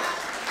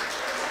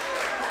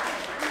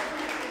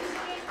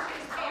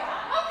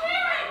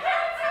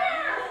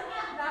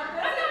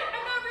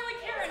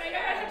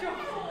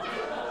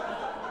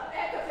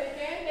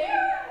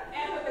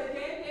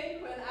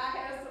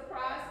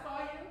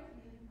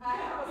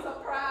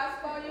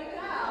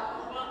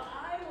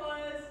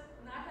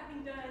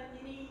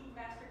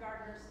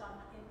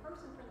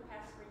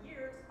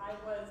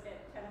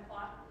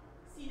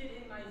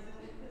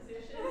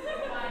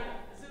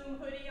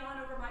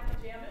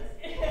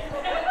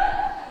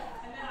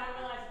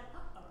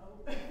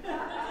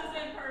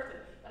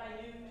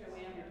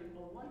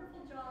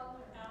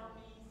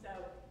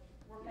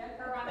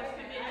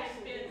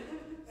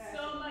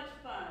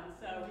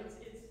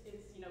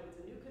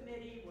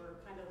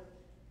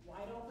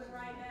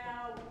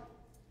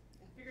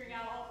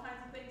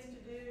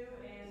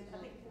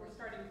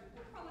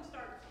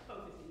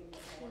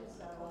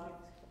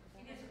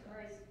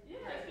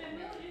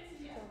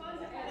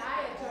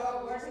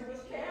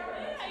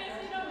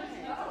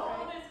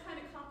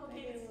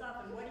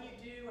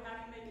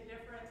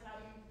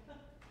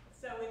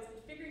 So it's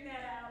figuring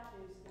that out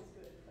is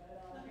good.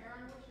 But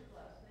Aaron, what's your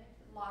last name?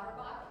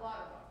 Lauterbach.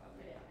 Lauterbach,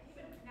 okay. Yeah. I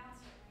even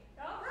pronounced it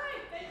right. All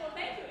right. Thank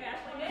you,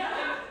 Ashley.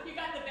 Now you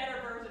got the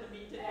better version of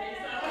me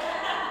today, so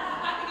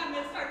I think I'm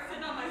gonna start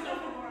sitting on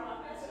myself more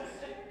often.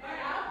 All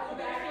right, I'll go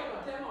back to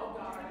the demo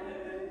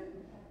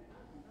garden.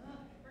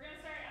 We're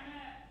gonna start. I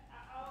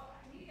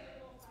need to get like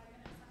a little 5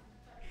 minutes.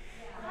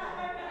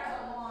 But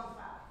That's a long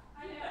time.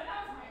 I know that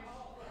was my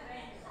fault.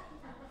 Thank you.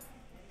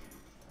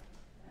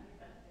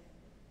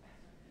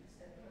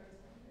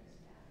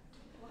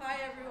 Well, hi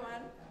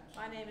everyone,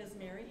 my name is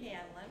Mary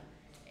Hanlon,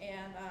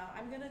 and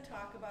I'm going to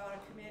talk about a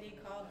committee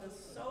called the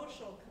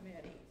Social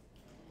Committee.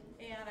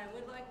 And I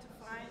would like to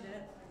find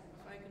it,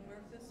 if I can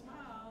work this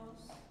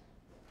mouse.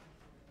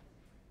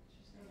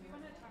 If you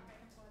want to talk, I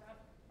can pull it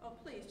up. Oh,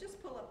 please,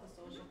 just pull up the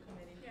Social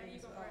Committee, please. Yeah,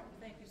 you go for it.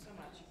 Thank you so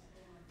much.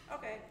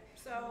 Okay,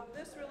 so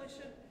this really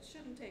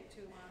shouldn't take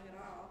too long at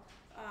all.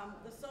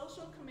 The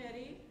Social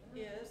Committee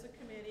is a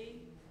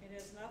committee. It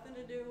has nothing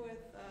to do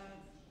with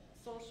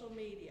social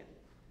media.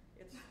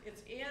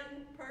 It's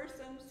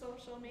in-person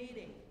social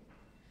meeting.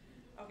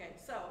 Okay,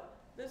 so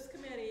this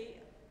committee,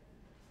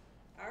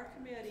 our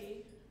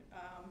committee,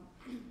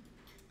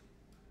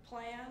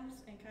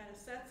 plans and kind of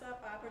sets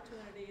up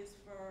opportunities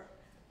for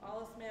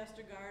all us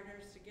Master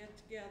Gardeners to get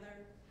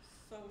together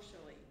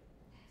socially.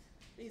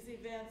 These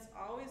events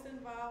always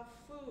involve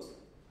food.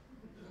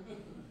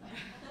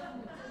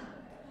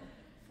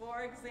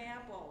 For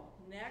example,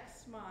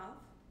 next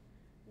month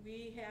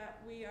we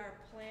are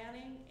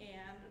planning,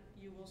 and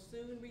you will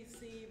soon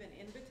receive an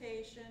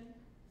invitation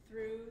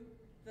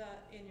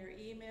in your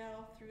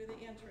email through the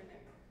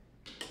intranet.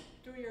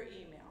 Through your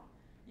email,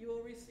 you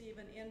will receive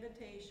an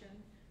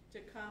invitation to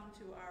come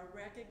to our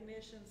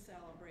recognition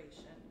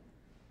celebration.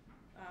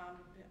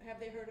 Have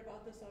they heard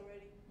about this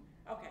already?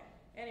 Okay.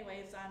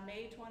 Anyways, on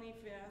May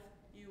 25th,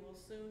 you will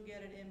soon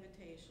get an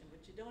invitation,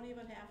 but you don't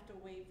even have to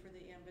wait for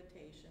the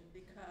invitation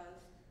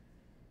because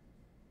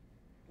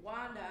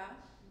Wanda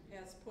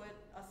has put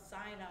a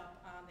sign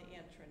up on the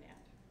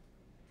intranet.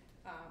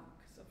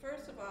 So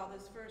first of all,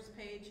 this first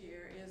page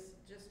here is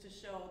just to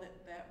show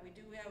that we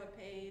do have a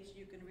page.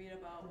 You can read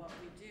about what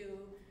we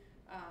do.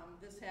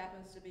 This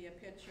happens to be a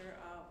picture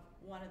of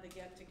one of the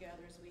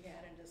get-togethers we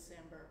had in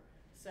December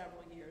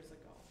several years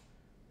ago.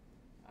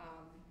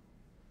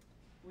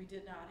 We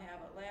did not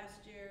have it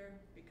last year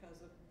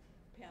because of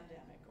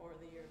pandemic, or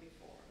the year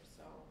before,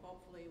 so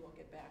hopefully we'll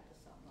get back to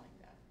something like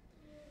that.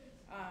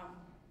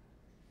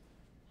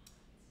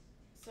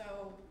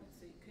 So let's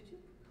see, could you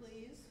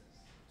please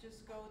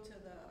just go to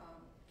the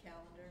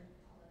calendar,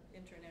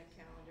 internet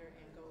calendar,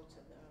 and go to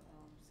the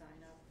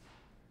sign up.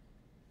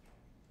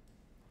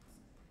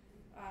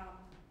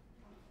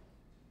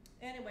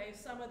 Anyway,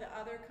 some of the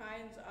other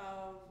kinds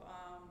of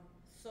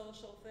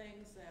social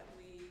things that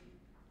we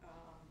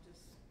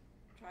just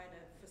try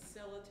to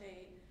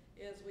facilitate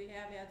is we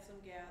have had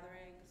some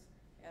gatherings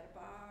at a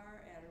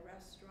bar, at a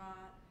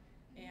restaurant,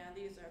 and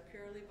these are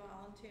purely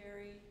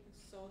voluntary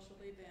social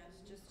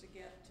events just to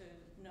get to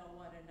know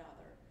one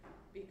another,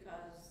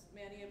 because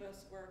many of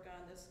us work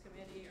on this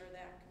committee or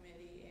that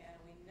committee, and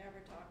we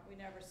never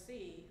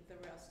see the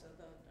rest of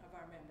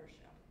our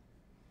membership.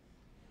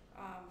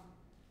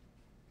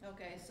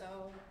 Okay,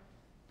 so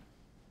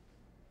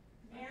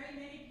Mary,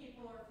 many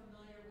people are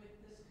familiar with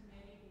this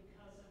committee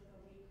because of the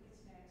weekly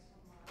snacks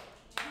from March.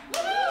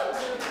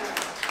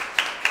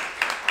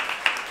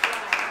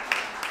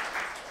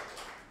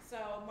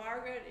 So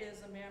Margaret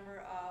is a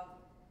member of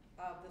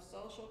the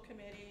social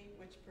committee,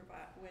 which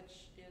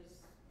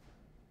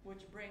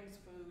brings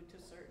food to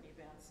certain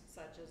events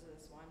such as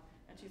this one,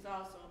 and she's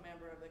also a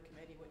member of the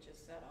committee which has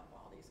set up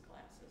all these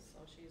classes.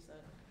 So she's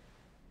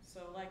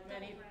like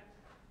many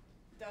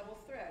double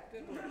threat,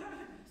 good word.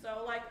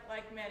 So like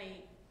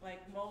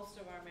most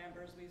of our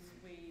members, we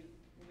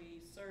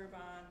serve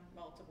on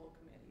multiple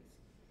committees.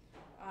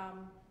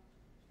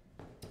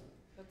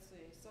 Let's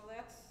see. So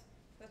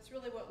that's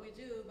really what we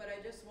do, but I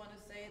just want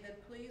to say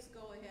that please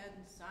go ahead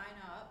and sign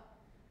up.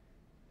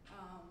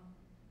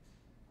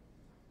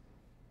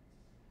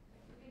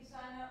 You can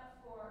sign up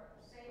for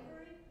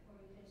savory, or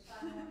you can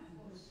sign up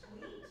for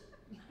sweet.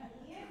 And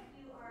if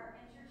you are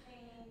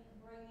entertaining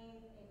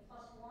bringing a +1,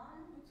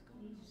 you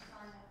need to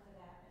sign up for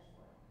that as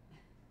well.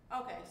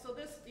 Okay, so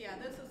this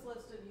is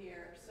listed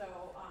here.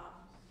 So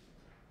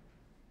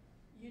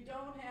you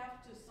don't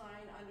have to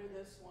sign under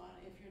this one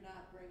if you're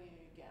not bringing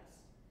a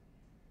guest,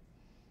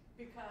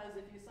 because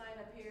if you sign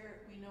up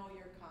here, we know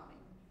you're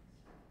coming.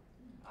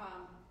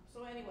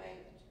 So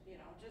anyway,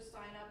 just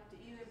sign up to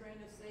either bring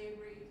a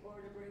savory or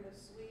to bring a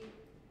sweet.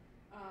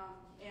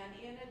 And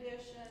in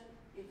addition,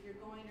 if you're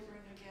going to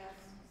bring a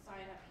guest,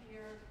 sign up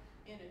here.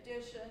 In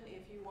addition,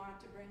 if you want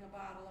to bring a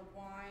bottle of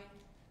wine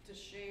to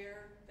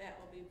share, that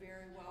will be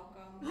very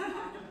welcome.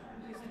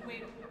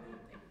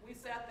 We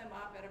set them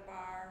up at a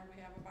bar.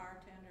 We have a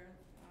bartender,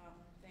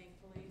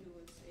 thankfully, who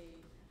is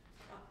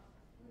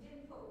We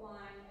didn't put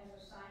wine as a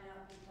sign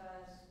up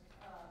because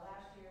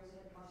last year we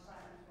had more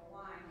sign-ups for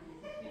wine.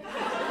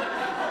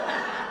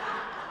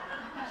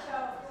 So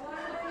if you want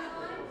to bring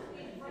wine,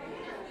 please bring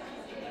it.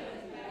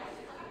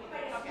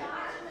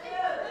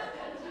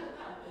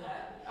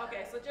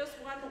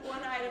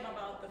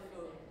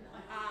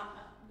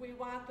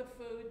 want the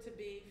food to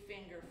be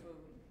finger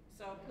food.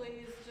 So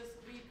please just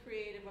be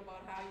creative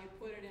about how you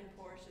put it in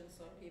portions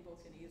so people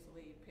can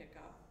easily pick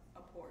up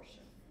a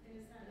portion. And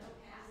is that no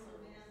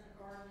hassle, man, a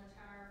garden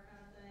attire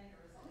kind of thing,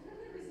 or is it a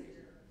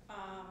procedure?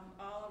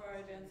 All of our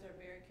events are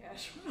very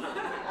casual.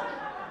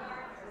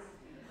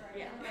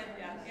 Yeah,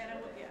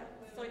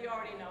 so you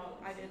already know,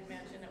 I did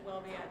mention it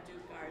will be at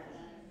Duke Garden.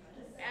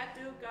 At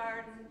Duke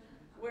Garden,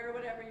 wear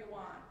whatever you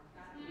want.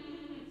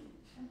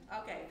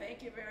 Okay,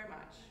 thank you very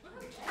much.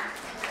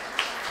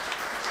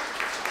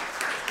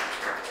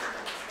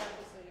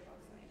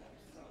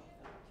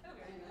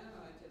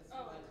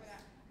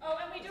 Oh,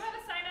 and we do have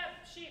a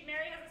sign-up sheet.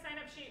 Mary has a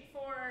sign-up sheet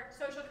for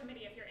social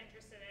committee if you're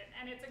interested in it,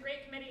 and it's a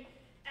great committee.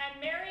 And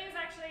Mary is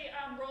actually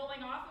rolling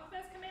off of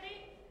this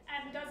committee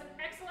and does an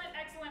excellent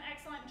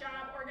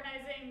job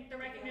organizing the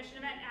recognition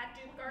event at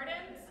Duke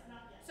Gardens.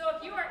 So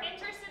if you are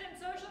interested in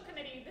social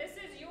committee, this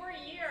is your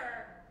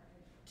year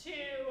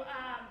to,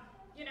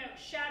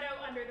 shadow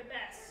under the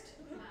best.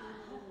 All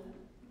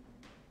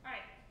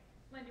right,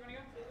 Lynn, do you want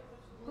to go?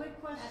 Quick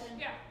question.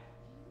 Yeah.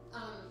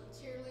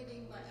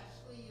 Cheerleading by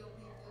Ashley, you'll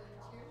be doing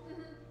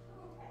cheerleading?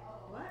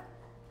 What?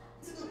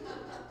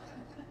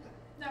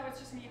 No, it's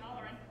just me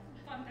hollering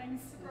fun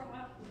things for a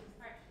while. All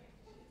right.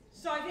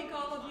 So I think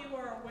all of you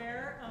are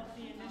aware of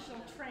the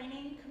initial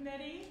training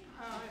committee,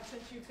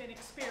 since you've been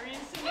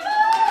experiencing it.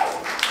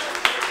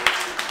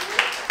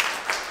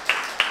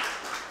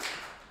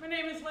 My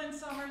name is Lynn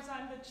Summers,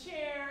 I'm the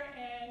chair,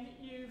 and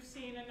you've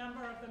seen a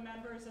number of the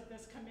members of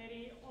this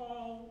committee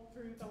all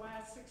through the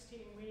last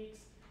 16 weeks.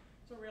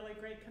 It's a really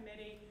great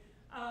committee.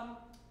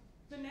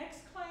 The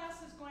next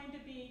class is going to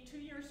be 2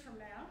 years from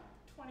now,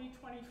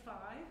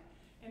 2025,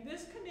 and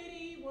this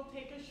committee will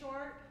take a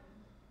short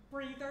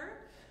breather,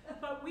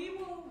 but we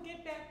will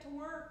get back to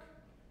work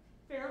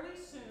fairly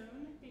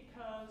soon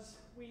because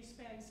we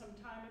spend some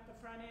time at the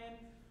front end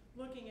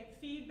looking at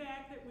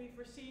feedback that we've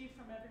received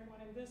from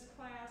everyone in this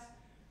class.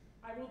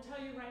 I will tell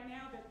you right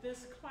now that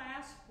this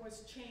class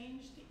was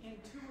changed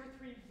in 2 or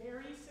 3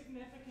 very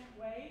significant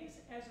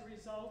ways as a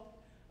result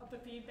of the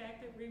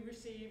feedback that we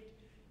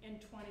received in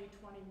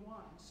 2021.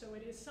 So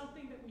it is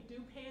something that we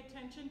do pay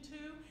attention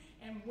to,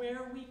 and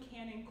where we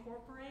can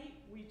incorporate,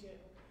 we do.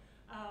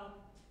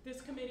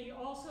 This committee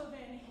also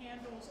then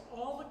handles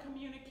all the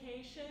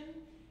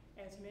communication,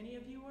 as many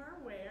of you are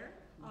aware,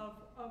 of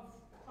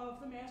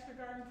the Master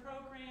Garden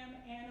Program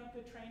and of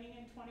the training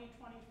in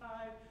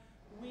 2025.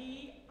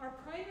 Our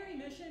primary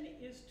mission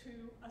is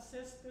to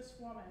assist this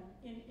woman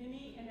in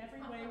any and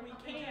every way we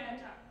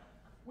can.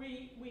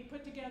 We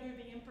put together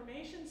the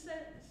information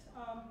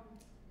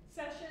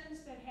sessions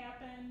that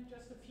happened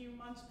just a few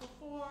months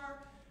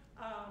before.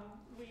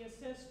 We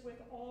assist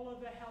with all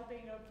of the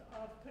helping of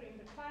putting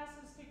the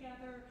classes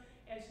together.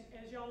 As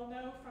y'all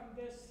know from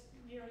this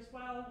year as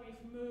well,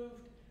 we've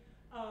moved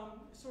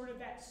sort of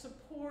that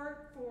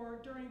support for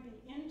during the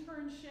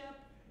internship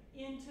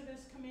into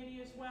this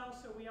committee as well,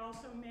 so we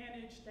also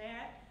manage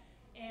that,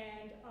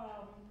 and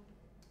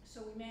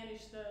so we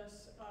manage the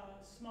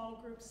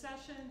small group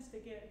sessions to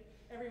get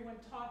everyone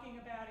talking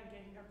about and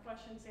getting their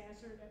questions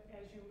answered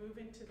as you move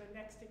into the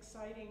next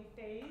exciting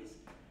phase,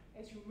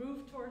 as you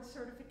move towards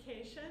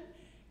certification.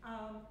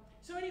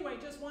 So anyway,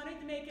 just wanted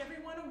to make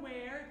everyone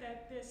aware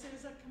that this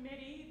is a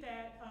committee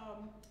that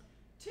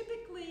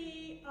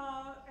typically,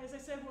 as I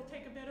said, we'll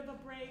take a bit of a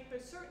break,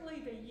 but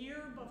certainly the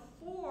year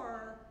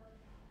before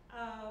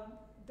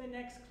the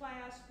next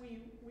class,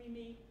 we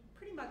meet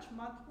pretty much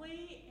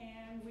monthly,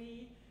 and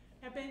we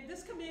have been,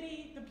 this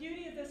committee, the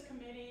beauty of this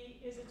committee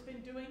is it's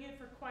been doing it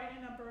for quite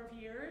a number of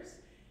years,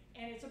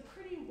 and it's a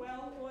pretty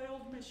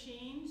well-oiled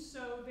machine,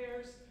 so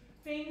there's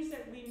things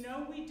that we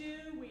know we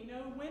do, we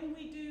know when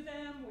we do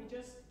them, we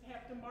just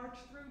have to march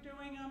through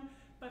doing them.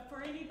 But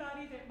for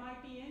anybody that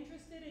might be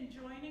interested in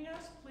joining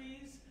us,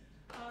 please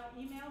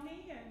email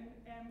me,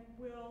 and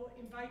we'll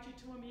invite you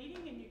to a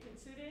meeting, and you can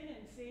sit in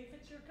and see if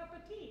it's your cup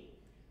of tea.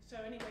 So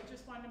anyway,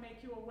 just wanted to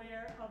make you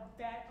aware of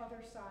that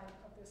other side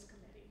of this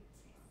committee.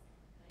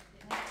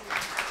 Thank you.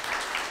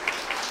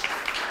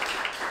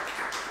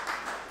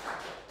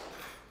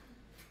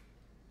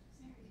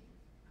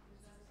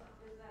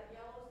 Is that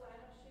yellow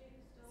sign-up sheet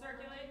still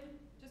Circulating?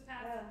 Just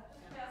pass it.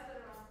 Just pass it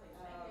around, please.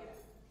 Thank you.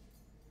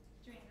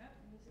 Drink up.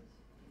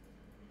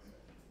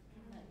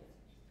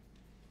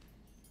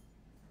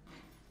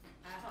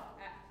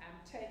 I'm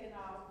taking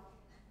off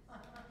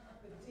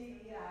the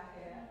DEI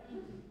hat.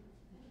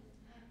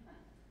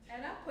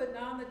 And I'm putting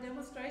on the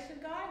demonstration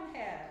garden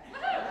hat.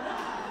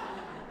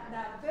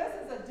 Now this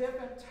is a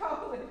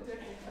totally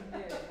different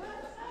committee.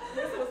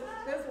 This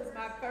was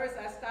my first.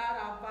 I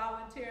started off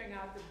volunteering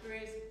out the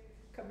Bridge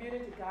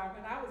Community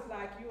Garden. I was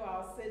like you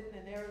all sitting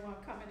and everyone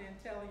coming in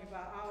telling you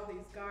about all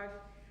these garden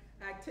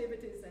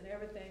activities and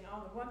everything.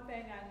 Only one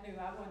thing I knew,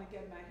 I wanted to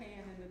get my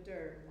hand in the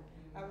dirt.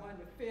 I wanted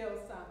to feel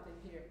something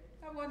here.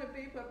 I want to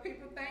be what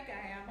people think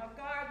I am, a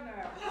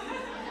gardener.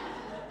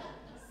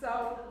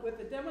 So with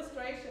the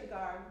demonstration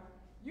garden,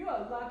 you're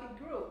a lucky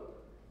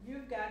group.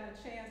 You've gotten a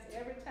chance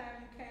every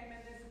time you came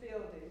in this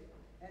building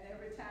and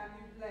every time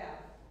you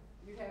left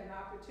you had an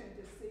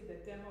opportunity to see the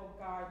demo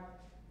garden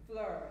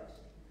flourish.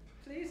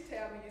 Please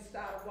tell me you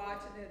started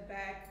watching it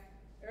back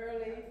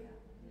early,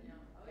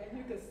 and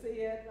you could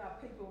see it,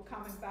 people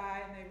coming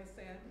by and they were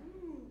saying,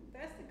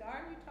 that's the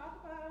garden you talk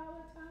about all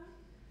the time?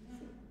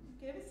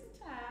 Give it some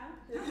time.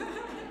 This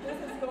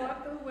is going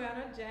through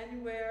winter,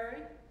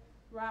 January.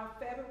 Around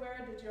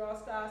February, did you all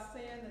start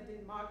seeing the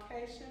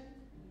demarcation?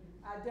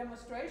 Our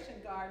demonstration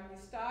garden, we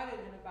started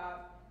in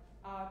about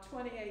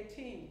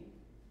 2018.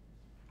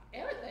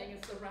 Everything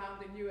is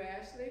surrounding you,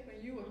 Ashley.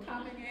 When you were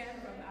coming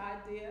in from the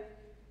idea,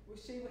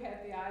 she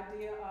had the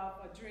idea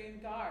of a dream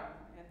garden,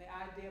 and the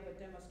idea of a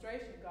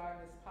demonstration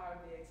garden is part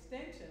of the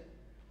extension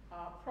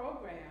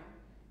program.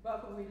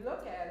 But when we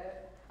look at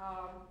it,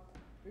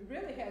 we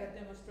really had a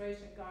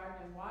demonstration garden,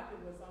 and Wanda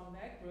was on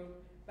that group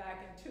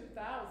back in 2000.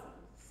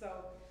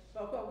 So,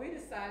 but what we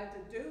decided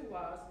to do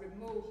was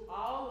remove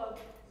all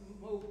of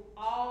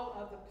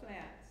the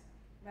plants.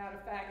 Matter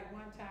of fact, at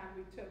one time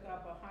we took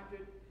up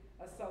 100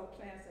 or so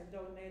plants and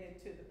donated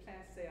to the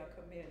plant sale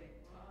committee.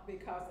 Wow.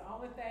 Because the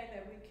only thing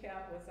that we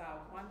kept was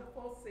our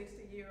wonderful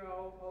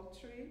 60-year-old oak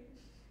tree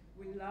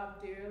we love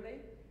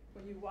dearly.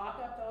 When you walk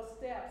up those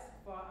steps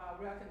for our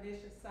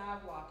recognition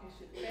sidewalk, you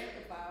should think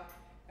about,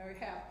 and we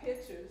have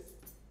pictures,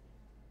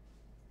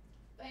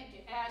 thank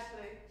you,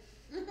 Ashley,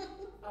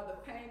 of the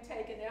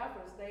painstaking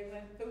efforts they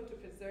went through to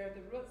preserve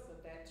the roots of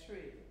that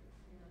tree.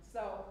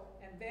 So,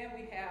 and then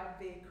we have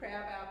the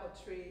crabapple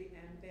tree,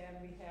 and then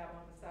we have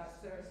on the side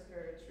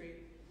Surrey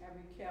tree, and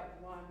we kept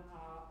one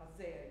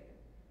azalea.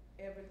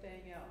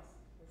 Everything else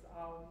was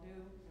all new,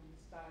 and we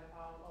started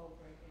all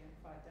over again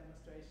for our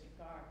demonstration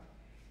garden.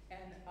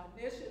 And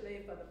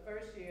initially, for the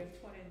first year of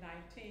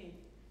 2019,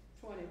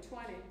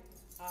 2020,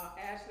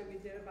 actually we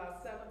did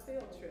about 7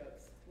 field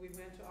trips. We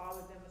went to all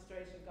the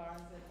demonstration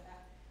gardens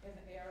in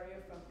the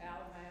area from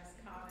Alamance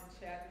County,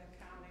 Chatham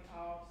County,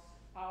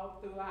 all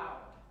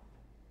throughout.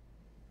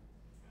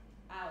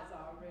 I was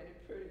already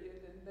prettier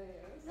than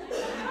theirs.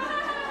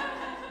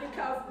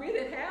 Because we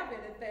didn't have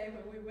anything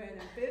when we went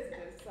and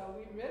visited, so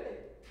we really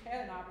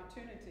had an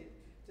opportunity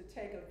to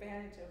take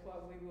advantage of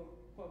what we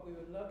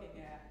were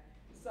looking at.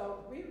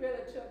 So we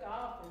really took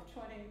off in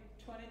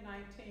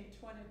 2019,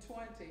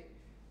 2020,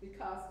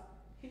 because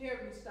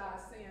here we started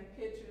seeing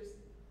pictures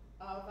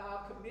of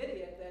our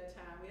committee at that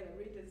time. We had a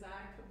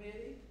redesign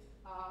committee,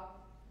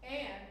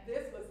 and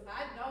this was,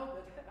 I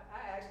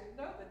actually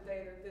know the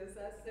date of this.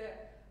 I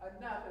said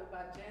enough, it was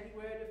about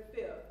January the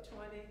 5th,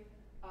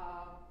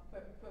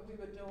 when we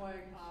were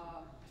doing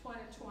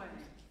 2020.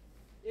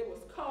 It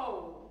was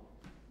cold.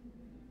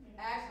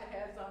 Ashley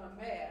has on a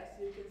mask,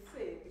 you can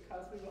see,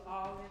 because we were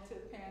all into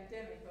the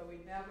pandemic, but we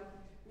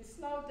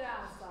slowed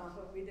down some,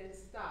 but we didn't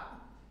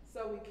stop.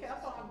 So we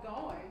kept on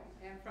going,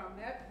 and from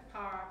that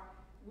part,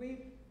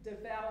 we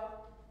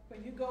developed,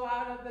 when you go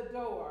out of the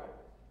door,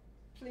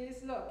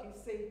 please look, you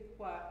see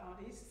what,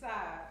 on each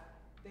side,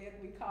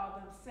 we call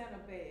them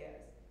center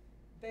beds.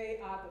 They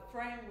are the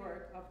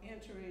framework of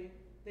entering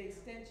the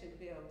extension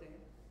building.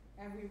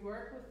 And we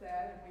worked with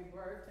that, and we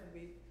worked, and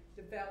we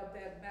developed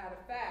that. Matter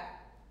of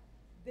fact,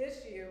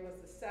 this year was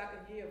the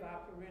 2nd year of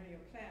our perennial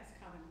plants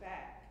coming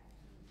back.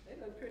 They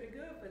look pretty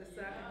good for the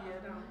 2nd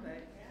year, don't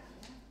they?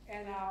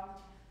 Yeah.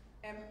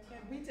 And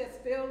we just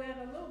fill in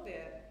a little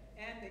bit.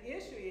 And the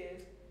issue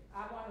is,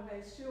 I want to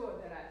make sure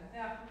that I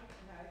never,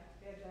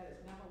 that is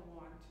number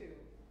 1, too.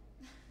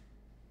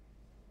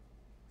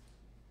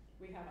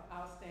 We have an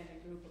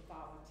outstanding group of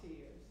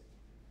volunteers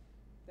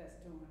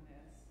that's doing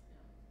this.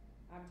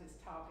 I'm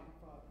just talking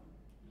for them.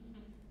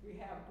 We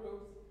have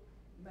groups,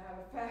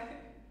 matter of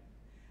fact,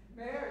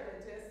 Mary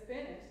that just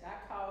finished,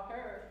 I call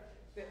her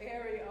the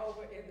area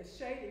over in the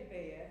shady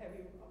bed. Have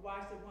you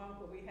watched the one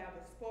where we have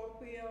a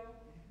sport wheel,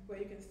 where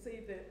you can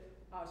see the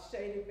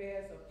shady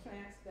beds of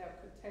plants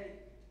that could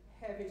take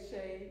heavy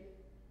shade,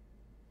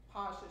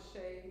 partial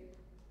shade,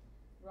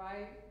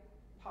 right?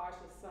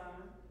 Partial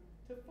sun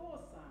to full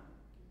sun.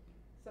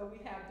 So we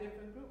have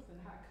different groups, and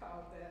I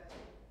call that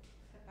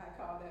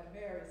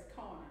Mary's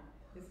Corner.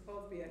 It's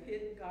supposed to be a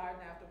hidden garden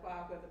after a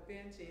while where the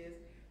bench is,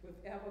 with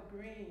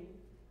evergreen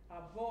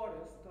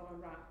borders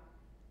going around.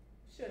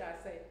 Should I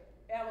say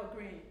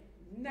evergreen,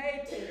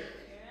 native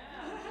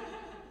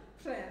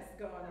plants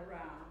going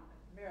around.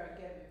 Mary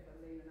get me for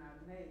leaving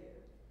out native.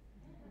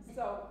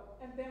 So,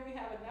 and then we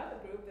have another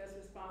group that's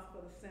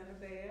responsible for the center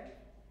bed.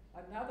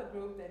 Another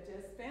group that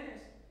just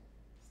finished.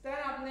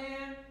 Stand up,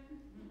 Lynn.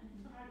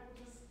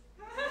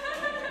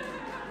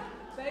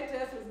 They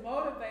just was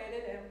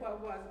motivated, and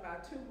what was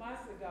about 2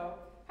 months ago.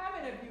 How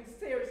many of you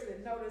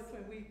seriously noticed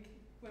when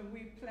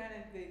we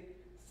planted the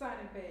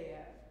sunny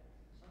bed?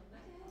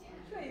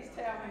 Please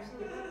tell me,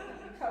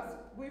 because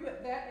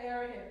that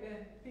area had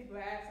been, people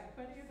asking,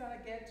 when are you going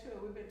to get to it?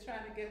 We've been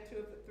trying to get to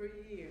it for 3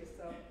 years,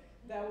 so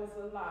that was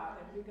a lot,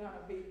 and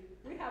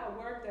we have a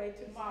work day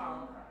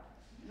tomorrow.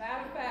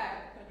 Matter of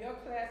fact, when your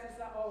classes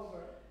are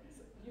over,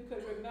 you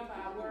could remember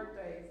our work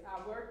days.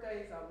 Our work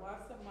days are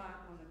once a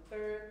month on the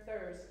 3rd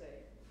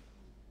Thursday,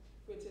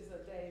 which is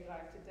a day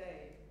like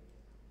today.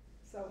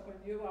 So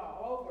when you are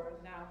over,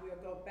 now we'll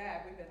go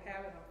back. We've been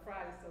having on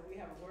Friday, so we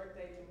have a work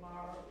day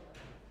tomorrow.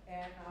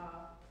 And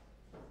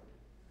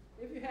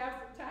if you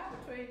have some time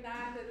between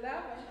 9 to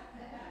 11,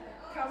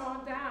 come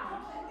on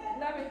down.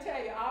 Let me tell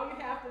you, all you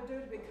have to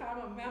do to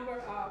become a member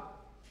of,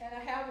 and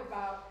I have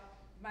about,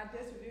 my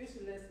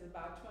distribution list is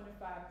about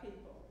 25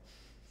 people.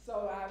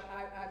 So I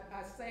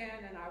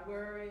send and I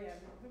worry, and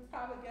we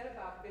probably get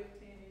about 15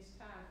 each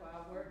time for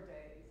our work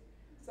days.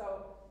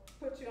 So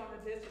put you on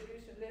the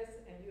distribution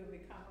list and you'll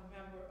become a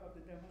member of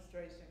the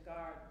demonstration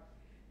garden.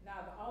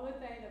 Now the only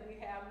thing that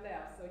we have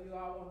left, so you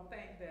all won't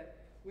think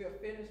that we're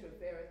finished with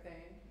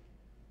everything,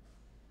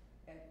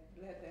 and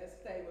let that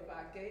stay with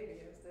our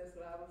Gabians, that's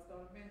what I was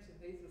gonna mention.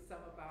 These are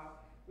some of our,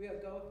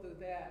 we'll go through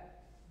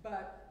that.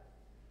 But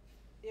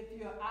if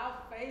you're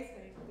out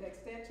facing the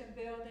extension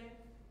building,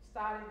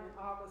 starting in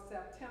August,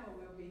 September,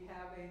 we'll be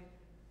having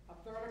a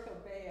vertical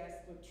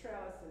bed with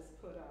trellises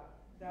put up.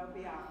 That'll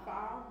be our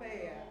farm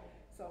bed.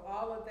 So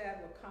all of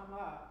that will come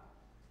up,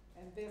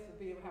 and this will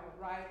be, we'll have a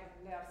right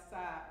and left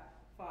side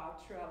for our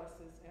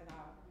trellises and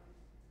our,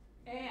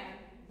 and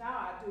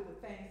now I do the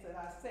things that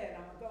I said.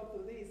 I'm gonna go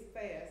through these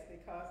fast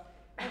because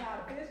in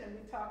our vision,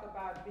 we talk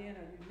about being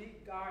a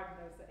unique garden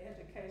as an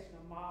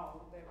educational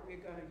model that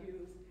we're gonna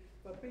use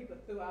for people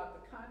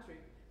throughout the country.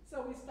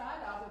 So we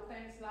start out with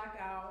things like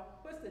our,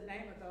 what's the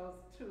name of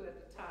those two at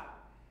the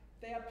top?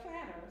 They are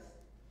planters.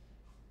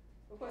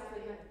 But what's the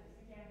name?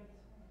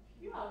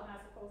 You all not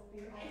supposed to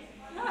be on.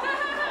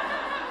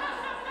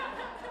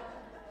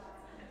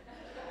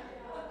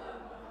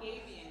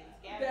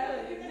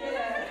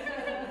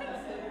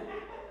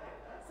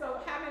 So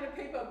how many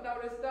people have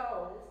noticed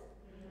those?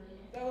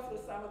 Those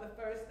were some of the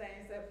first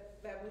things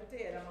that we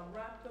did. I'm gonna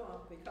run through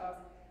them because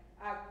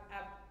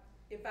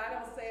if I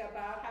don't say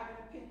about how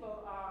many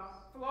people,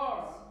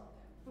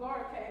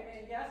 Flora came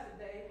in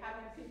yesterday, how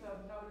many people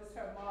have noticed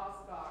her moss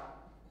garden?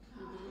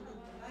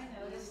 I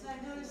noticed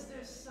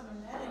there's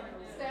some netting.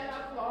 Stand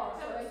up, Flora,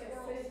 so they can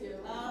see you.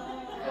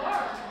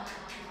 Flora.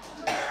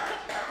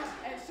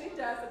 And she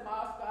does the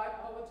moss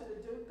garden over to the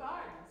Duke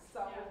Gardens.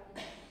 So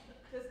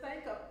just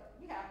think of,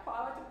 we have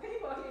quality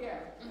people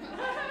here.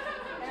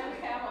 And we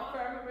have a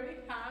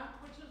infirmary,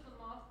 Which is the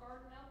moss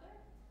garden out there?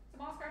 The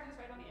moss garden is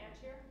right on the edge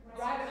here.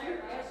 Right as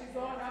you're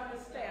going up the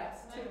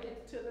steps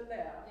to the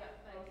left.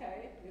 Yeah,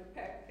 okay, you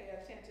pay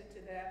attention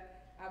to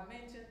that. I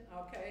mentioned,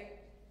 okay,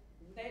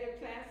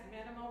 native plants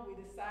minimum. We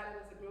decided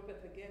as a group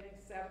at the beginning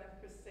 7%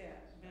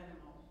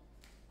 minimum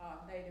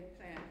native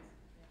plants.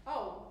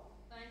 Oh,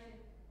 thank you.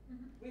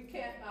 We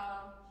can't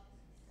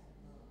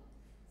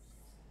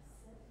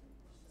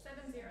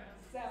 70.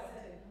 70.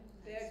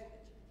 They're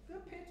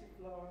good picture,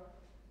 Flora.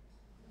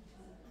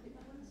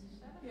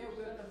 Here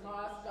with the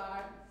moss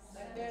garden.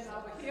 And then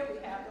over here we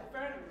have the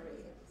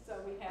fernery. So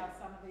we have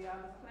some of the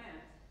other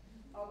plants.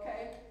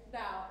 Okay,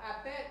 now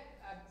I bet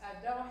I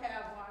don't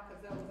have one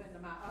because that was in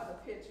my other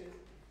pictures.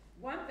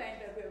 One thing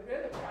that we're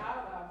really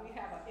proud of, we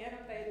have an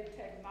innovative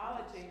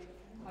technology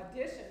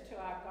addition to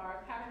our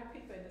garden. How many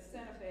people in the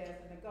center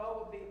beds? And the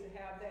goal would be to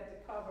have that to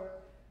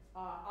cover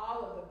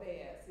all of the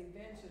beds.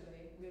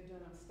 Eventually, we're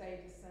doing a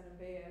stage center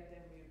bed,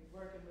 then we're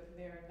working with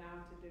Mary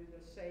now to do the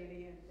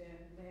shady, and then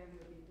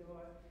we'll be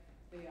doing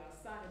the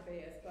sunny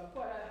beds. But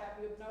what have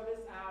you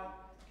noticed our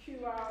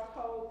QR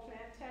code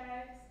plant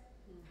tags?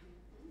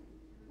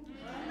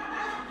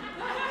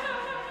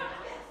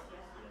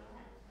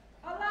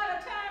 A lot of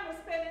time was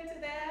spent into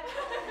that.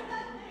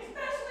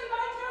 Especially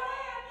by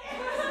Joanne.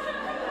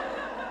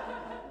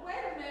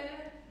 Wait a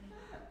minute.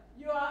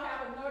 You all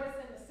have a notice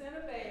in the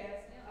center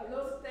beds, a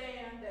little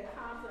stand that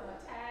comes with a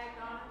tag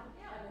on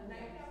it and the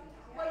name.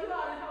 Well, you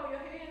ought to hold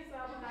your hands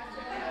up when I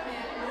say that.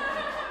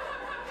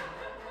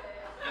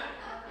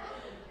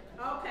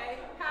 Okay,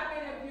 how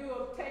many of you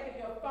have taken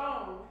your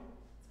phone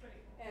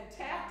and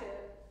tapped it?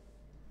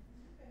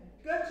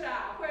 Good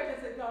job. Where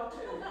does it go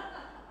to?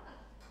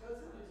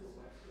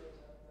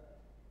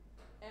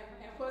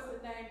 And what's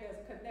the name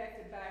that's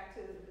connected back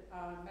to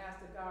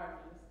Master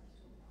Gardeners?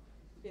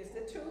 It's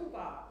the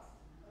toolbox.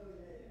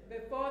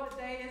 Before the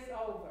day is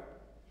over.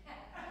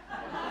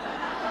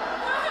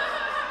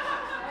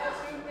 As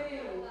you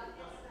leave,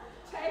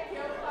 take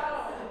your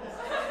phone.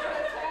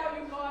 It'll tell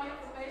you more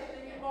information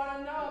than you want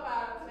to know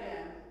about a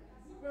plant.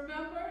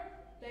 Remember,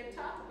 they've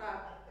talked about,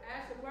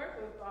 actually work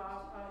with them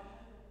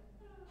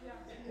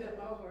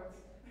over.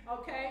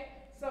 Okay,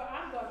 so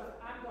I'm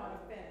gonna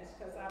finish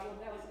because I will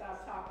never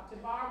stop talking.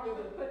 Tomorrow we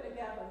will put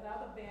together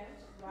another bench,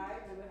 right?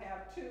 We will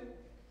have 2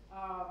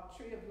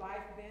 Tree of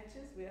Life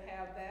benches. We'll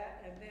have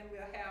that, and then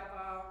we'll have.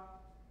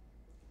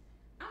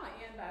 I'm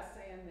gonna end by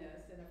saying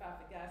this, and if I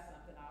forgot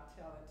something, I'll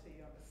tell it to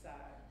you on the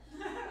side.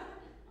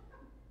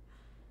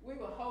 We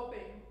were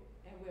hoping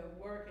and we're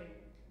working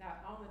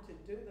not only to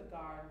do the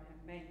garden and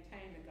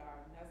maintain the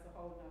garden. That's a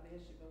whole nother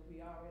issue, but we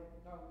already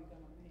know we're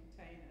gonna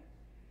maintain it.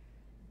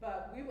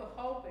 But we were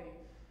hoping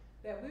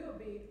that we would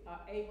be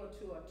able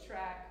to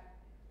attract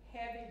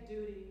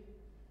heavy-duty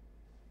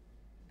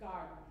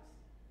gardeners.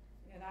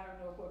 And I don't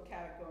know what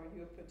category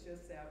you'll put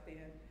yourself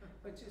in,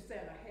 but you're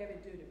saying a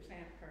heavy-duty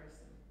plant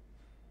person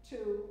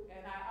to,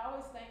 and I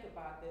always think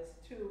about this,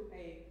 to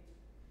a,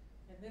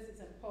 and this is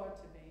important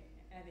to me,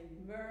 an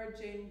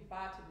emerging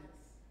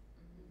botanist.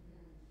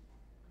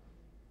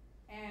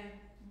 And,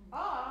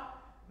 or,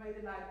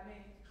 maybe like me,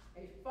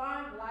 a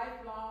fun,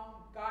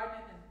 lifelong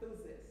gardening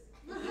enthusiast.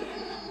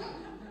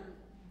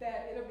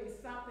 That it'll be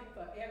something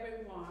for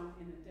everyone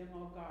in the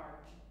demo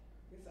garden.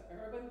 It's an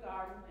urban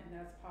garden, and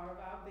that's part of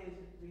our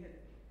vision. We had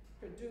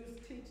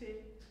produced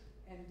teaching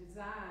and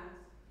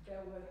designs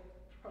that would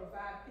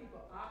provide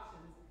people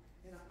options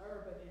in an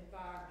urban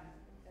environment,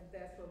 and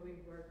that's what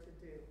we work to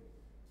do.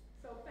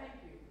 So thank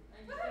you.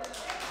 Thank you.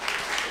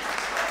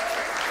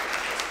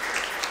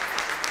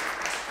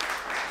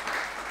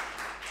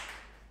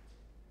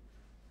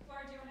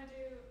 Laura, do you want to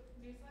do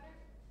newsletter?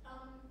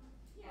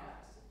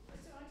 Yeah,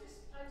 so I just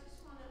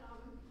wanna,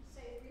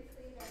 say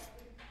briefly that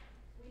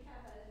we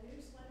have a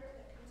newsletter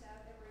that comes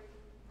out every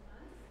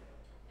month,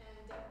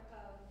 and,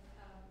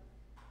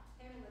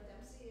 Pamela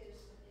Dempsey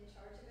is in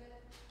charge of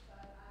it,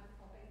 but I'm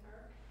helping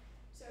her.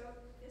 So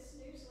this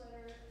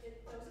newsletter,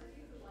 those of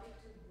you who like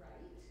to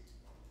write,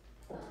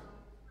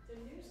 the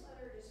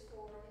newsletter is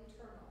for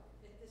internal.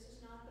 This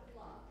is not the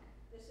blog,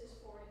 this is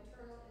for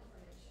internal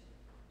information.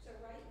 So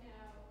right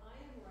now, I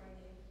am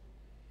writing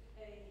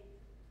a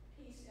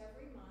piece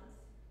every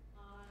month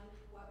on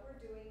what we're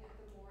doing at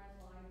the Moran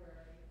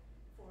Library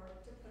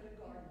to put a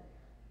garden there.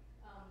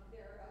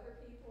 There are other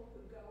people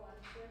who go on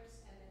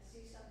trips and then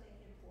see something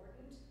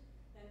important,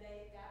 and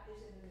that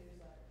is in the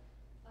newsletter.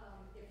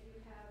 If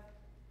you have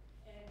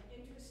an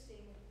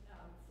interesting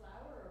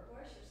flower or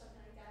bush or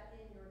something like that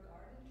in your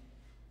garden,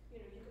 you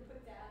know, you can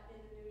put that in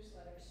the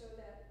newsletter so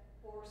that,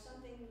 or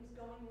something's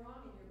going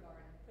wrong in your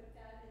garden, put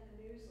that in the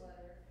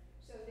newsletter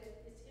so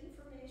that it's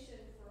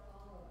information for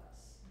all of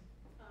us,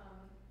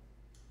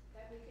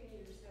 that we can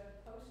use.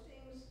 The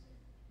postings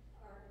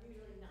are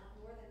usually not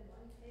more than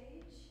one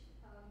page,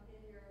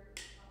 in your,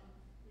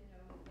 you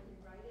know, when you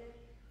write it,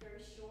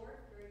 very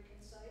short, very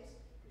concise.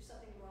 If there's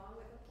something wrong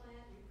with a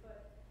plant, you put,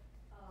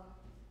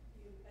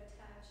 you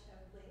attach a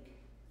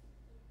link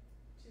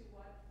to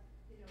what,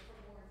 you know, for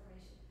more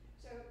information.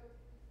 So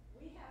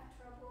we have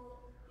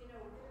trouble, you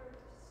know, there are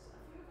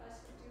a few of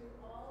us who do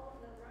all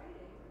of the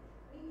writing.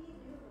 We need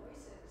new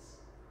voices.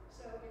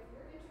 So if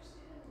you're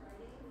interested in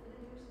writing in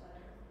a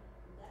newsletter,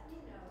 let me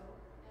know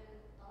and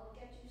I'll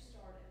get you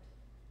started.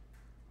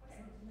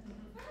 Okay.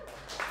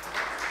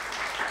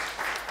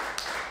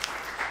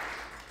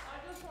 I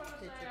just want to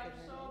say I'm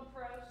so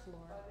impressed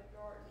by the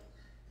garden.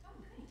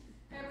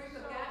 And we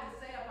forgot to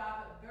say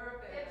about the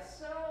Durham. It's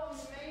so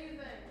amazing.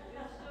 It's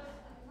just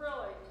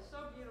really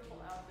so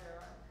beautiful out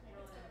there.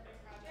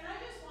 And I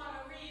just want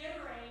to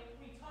reiterate,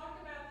 we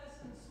talked about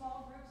this in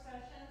small group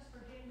sessions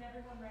for getting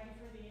everyone ready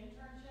for the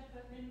internship,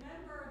 but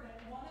remember that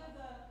one of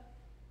the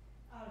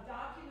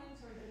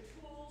documents or the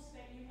tools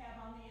that you have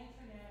on the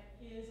internet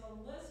is a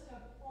list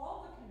of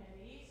all the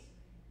committees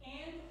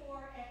and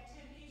or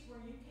activities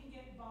where you can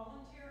get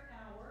volunteer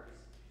hours,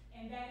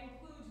 and that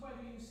includes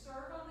whether you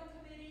serve on the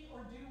committee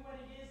or do what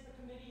it is the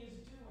committee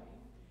is doing.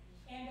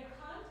 And the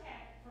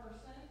contact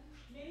person,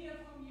 many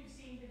of whom you've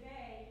seen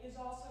today, is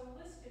also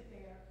listed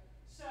there.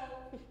 So